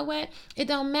 You know what? It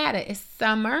don't matter. It's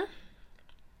summer.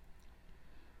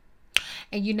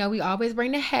 And you know, we always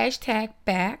bring the hashtag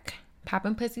back.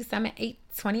 Poppin' Pussy Summer 8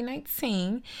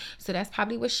 2019. So that's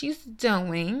probably what she's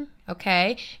doing.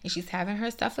 Okay. And she's having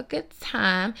herself a good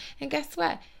time. And guess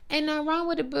what? Ain't nothing wrong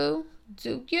with it, boo.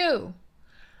 Do you.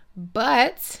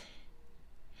 But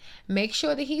make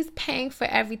sure that he's paying for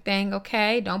everything.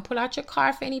 Okay. Don't pull out your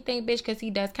car for anything, bitch. Because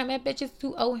he does come at bitches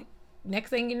who owe.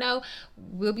 Next thing you know,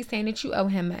 we'll be saying that you owe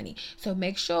him money. So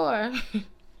make sure.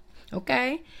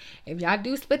 Okay. If y'all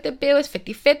do split the bill, it's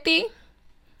 50-50.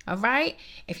 All right.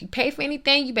 If you pay for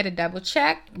anything, you better double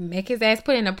check. Make his ass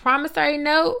put in a promissory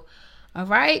note. All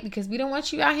right. Because we don't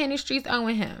want you out here in the streets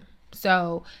owing him.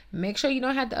 So make sure you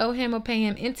don't have to owe him or pay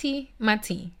him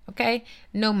money. Okay.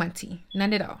 No money.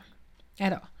 None at all.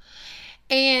 At all.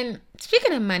 And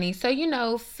speaking of money, so, you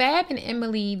know, Fab and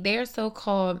Emily, they're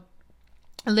so-called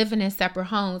living in separate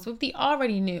homes. But we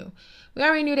already knew. We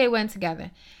already knew they weren't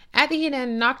together. After he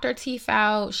done knocked her teeth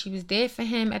out, she was dead for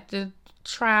him at the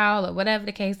trial or whatever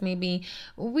the case may be.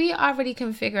 We already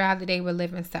can figure out that they were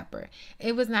living separate.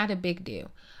 It was not a big deal.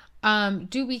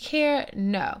 Do we care?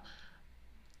 No.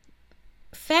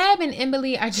 Fab and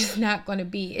Emily are just not going to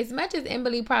be. As much as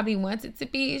Emily probably wants it to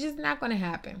be, it's just not going to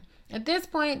happen. At this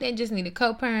point, they just need a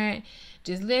co-parent.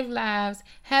 Just live lives.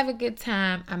 Have a good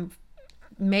time.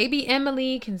 Maybe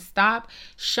Emily can stop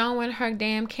showing her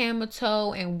damn camel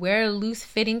toe and wear loose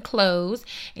fitting clothes.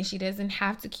 And she doesn't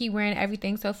have to keep wearing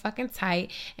everything so fucking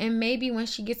tight. And maybe when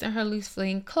she gets in her loose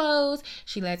fitting clothes,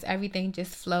 she lets everything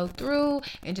just flow through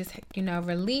and just, you know,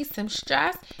 release some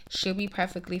stress. She'll be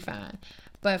perfectly fine.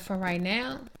 But for right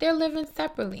now, they're living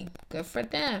separately. Good for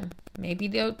them. Maybe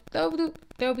they'll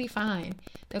be fine.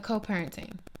 They're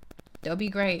co-parenting. They'll be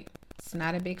great. It's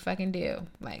not a big fucking deal.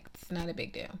 Like, it's not a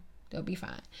big deal. They'll be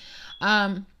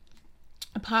fine.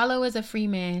 Apollo is a free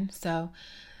man, so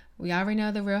we already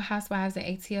know the Real Housewives of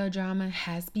ATL drama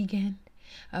has begun.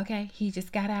 Okay, he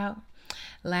just got out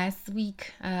last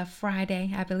week,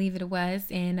 Friday, I believe it was,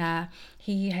 and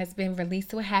he has been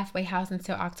released to a halfway house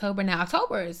until October. Now,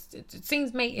 October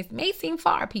it may seem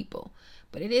far, people,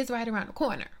 but it is right around the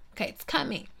corner. Okay, it's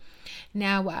coming.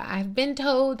 Now, I've been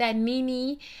told that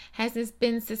Nene has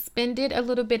been suspended a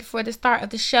little bit for the start of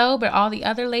the show, but all the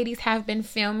other ladies have been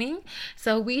filming.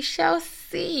 So we shall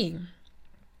see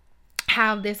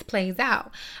how this plays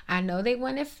out. I know they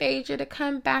wanted Phaedra to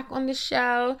come back on the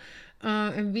show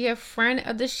and be a friend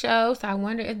of the show. So I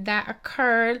wonder if that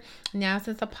occurred now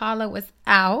since Apollo was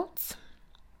out.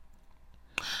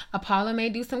 Apollo may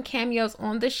do some cameos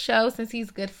on the show since he's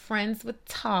good friends with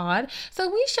Todd. So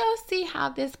we shall see how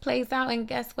this plays out. And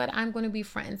guess what? I'm going to be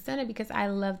front and center because I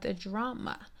love the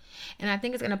drama. And I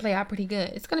think it's going to play out pretty good.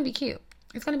 It's going to be cute.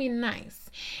 It's going to be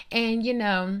nice. And, you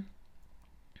know,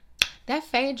 that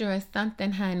Phaedra is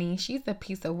something, honey. She's a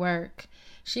piece of work.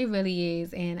 She really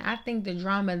is. And I think the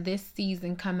drama this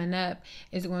season coming up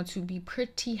is going to be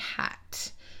pretty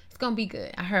hot. It's going to be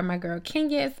good. I heard my girl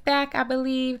Kenya is back, I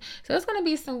believe. So it's going to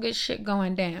be some good shit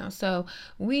going down. So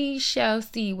we shall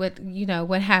see what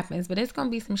happens. But it's going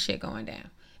to be some shit going down.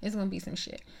 It's going to be some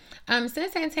shit.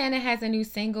 Since Santana has a new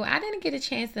single, I didn't get a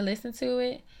chance to listen to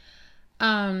it.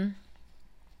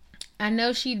 I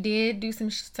know she did do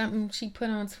something she put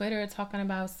on Twitter talking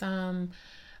about something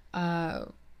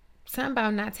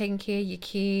about not taking care of your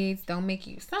kids, don't make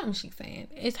you, something she's saying.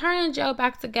 Is her and Joe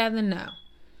back together? No.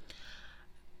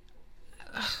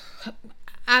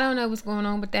 I don't know what's going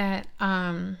on with that. But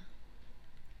I'm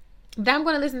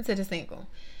going to listen to the single.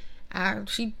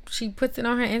 She puts it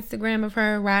on her Instagram of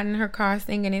her riding her car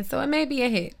singing it, so it may be a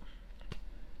hit.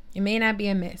 It may not be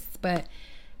a miss, but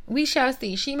we shall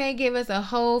see. She may give us a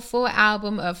whole full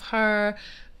album of her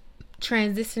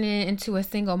transitioning into a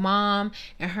single mom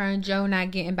and her and Joe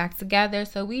not getting back together.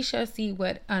 So we shall see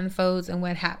what unfolds and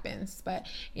what happens. But,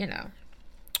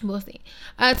 we'll see.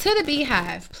 To the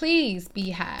Beehive. Please,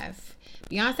 Beehive.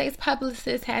 Beyonce's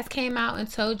publicist has came out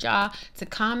and told y'all to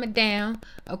calm it down,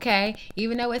 okay?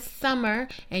 Even though it's summer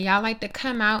and y'all like to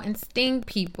come out and sting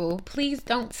people, please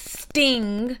don't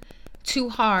sting too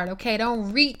hard, okay?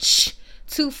 Don't reach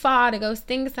too far to go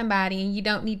sting somebody, and you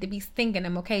don't need to be stinging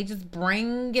them, okay? Just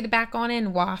bring it back on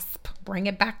in, wasp. Bring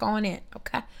it back on in,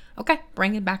 okay? Okay?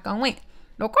 Bring it back on in,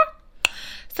 okay?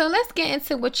 So let's get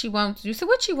into what you won't do. So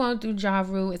what you won't do, Ja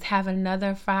Rule, is have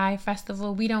another Fyre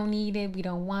Festival. We don't need it. We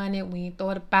don't want it. We ain't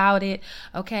thought about it.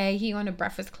 Okay? He on the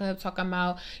Breakfast Club talking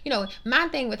about, my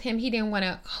thing with him, he didn't want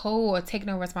to hold or take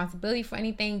no responsibility for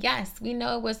anything. Yes, we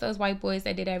know it was those white boys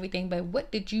that did everything, but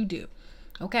what did you do?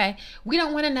 Okay? We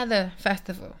don't want another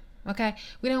festival. Okay?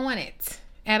 We don't want it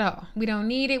at all. We don't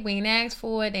need it. We ain't asked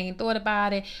for it. They ain't thought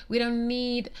about it. We don't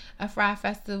need a Fyre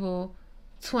Festival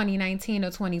 2019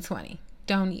 or 2020.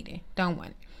 Don't need it. Don't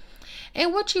want it.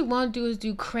 And what you won't do is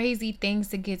do crazy things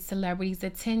to get celebrities'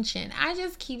 attention. I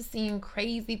just keep seeing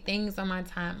crazy things on my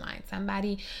timeline.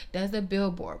 Somebody does a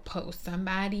billboard post.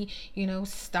 Somebody,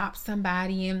 stops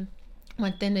somebody and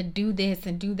want them to do this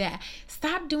and do that.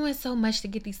 Stop doing so much to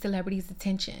get these celebrities'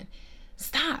 attention.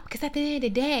 Stop. Because at the end of the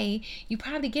day, you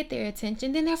probably get their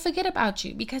attention. Then they'll forget about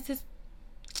you because there's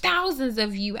thousands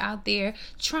of you out there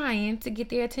trying to get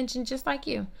their attention just like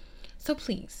you. So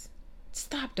please,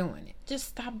 stop doing it. Just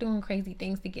stop doing crazy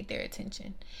things to get their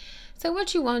attention. So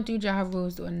what you won't do, Ja Rule,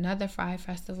 is do another Fyre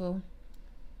Festival.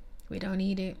 We don't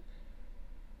need it.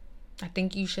 I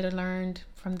think you should have learned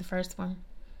from the first one.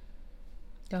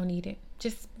 Don't need it.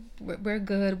 Just, we're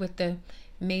good with the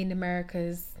Made in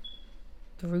America's,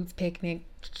 the Roots Picnic,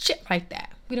 shit like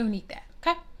that. We don't need that,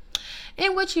 okay?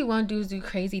 And what you won't do is do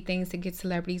crazy things to get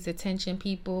celebrities' attention,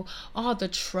 people. All the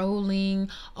trolling,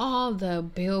 all the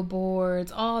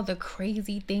billboards, all the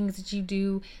crazy things that you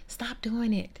do. Stop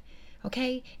doing it,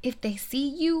 okay? If they see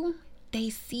you, they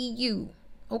see you,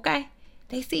 okay?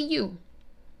 They see you.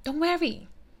 Don't worry.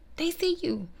 They see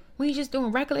you. When you're just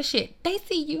doing regular shit, they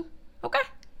see you, okay?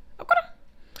 Okay.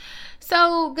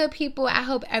 So, good people, I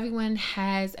hope everyone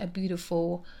has a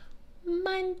beautiful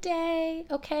Monday,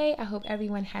 okay? I hope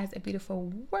everyone has a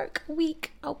beautiful work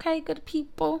week, okay, good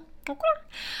people?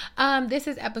 Okay. This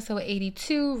is episode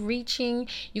 82, Reaching.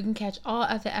 You can catch all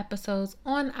other episodes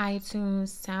on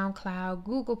iTunes, SoundCloud,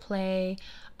 Google Play,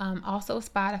 also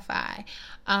Spotify.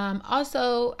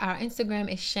 Also, our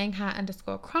Instagram is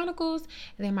Shanghai_Chronicles,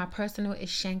 and then my personal is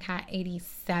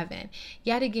Shanghai87.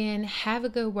 Yet again, have a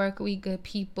good work week, good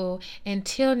people.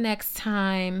 Until next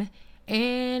time,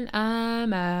 and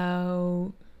I'm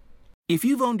out. If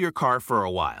you've owned your car for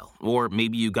a while, or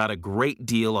maybe you got a great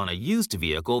deal on a used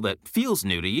vehicle that feels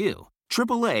new to you,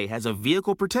 AAA has a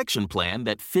vehicle protection plan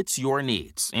that fits your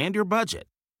needs and your budget.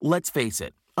 Let's face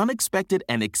it, unexpected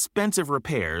and expensive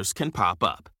repairs can pop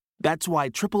up. That's why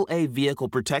AAA vehicle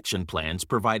protection plans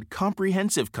provide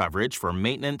comprehensive coverage for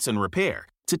maintenance and repair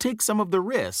to take some of the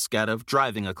risk out of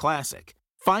driving a classic.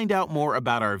 Find out more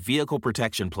about our vehicle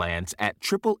protection plans at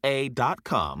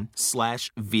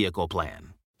AAA.com/vehicle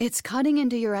plan. It's cutting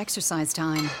into your exercise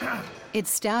time.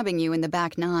 It's stabbing you in the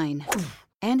back nine.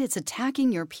 And it's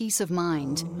attacking your peace of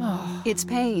mind. It's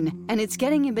pain, and it's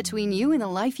getting in between you and the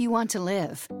life you want to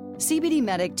live. CBD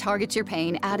Medic targets your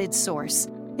pain at its source.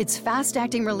 It's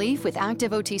fast-acting relief with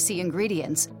active OTC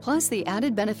ingredients, plus the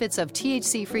added benefits of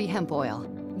THC-free hemp oil.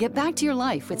 Get back to your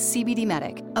life with CBD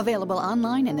Medic, available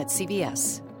online and at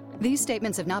CVS. These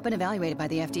statements have not been evaluated by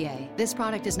the FDA. This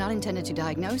product is not intended to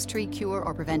diagnose, treat, cure,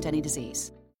 or prevent any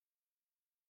disease.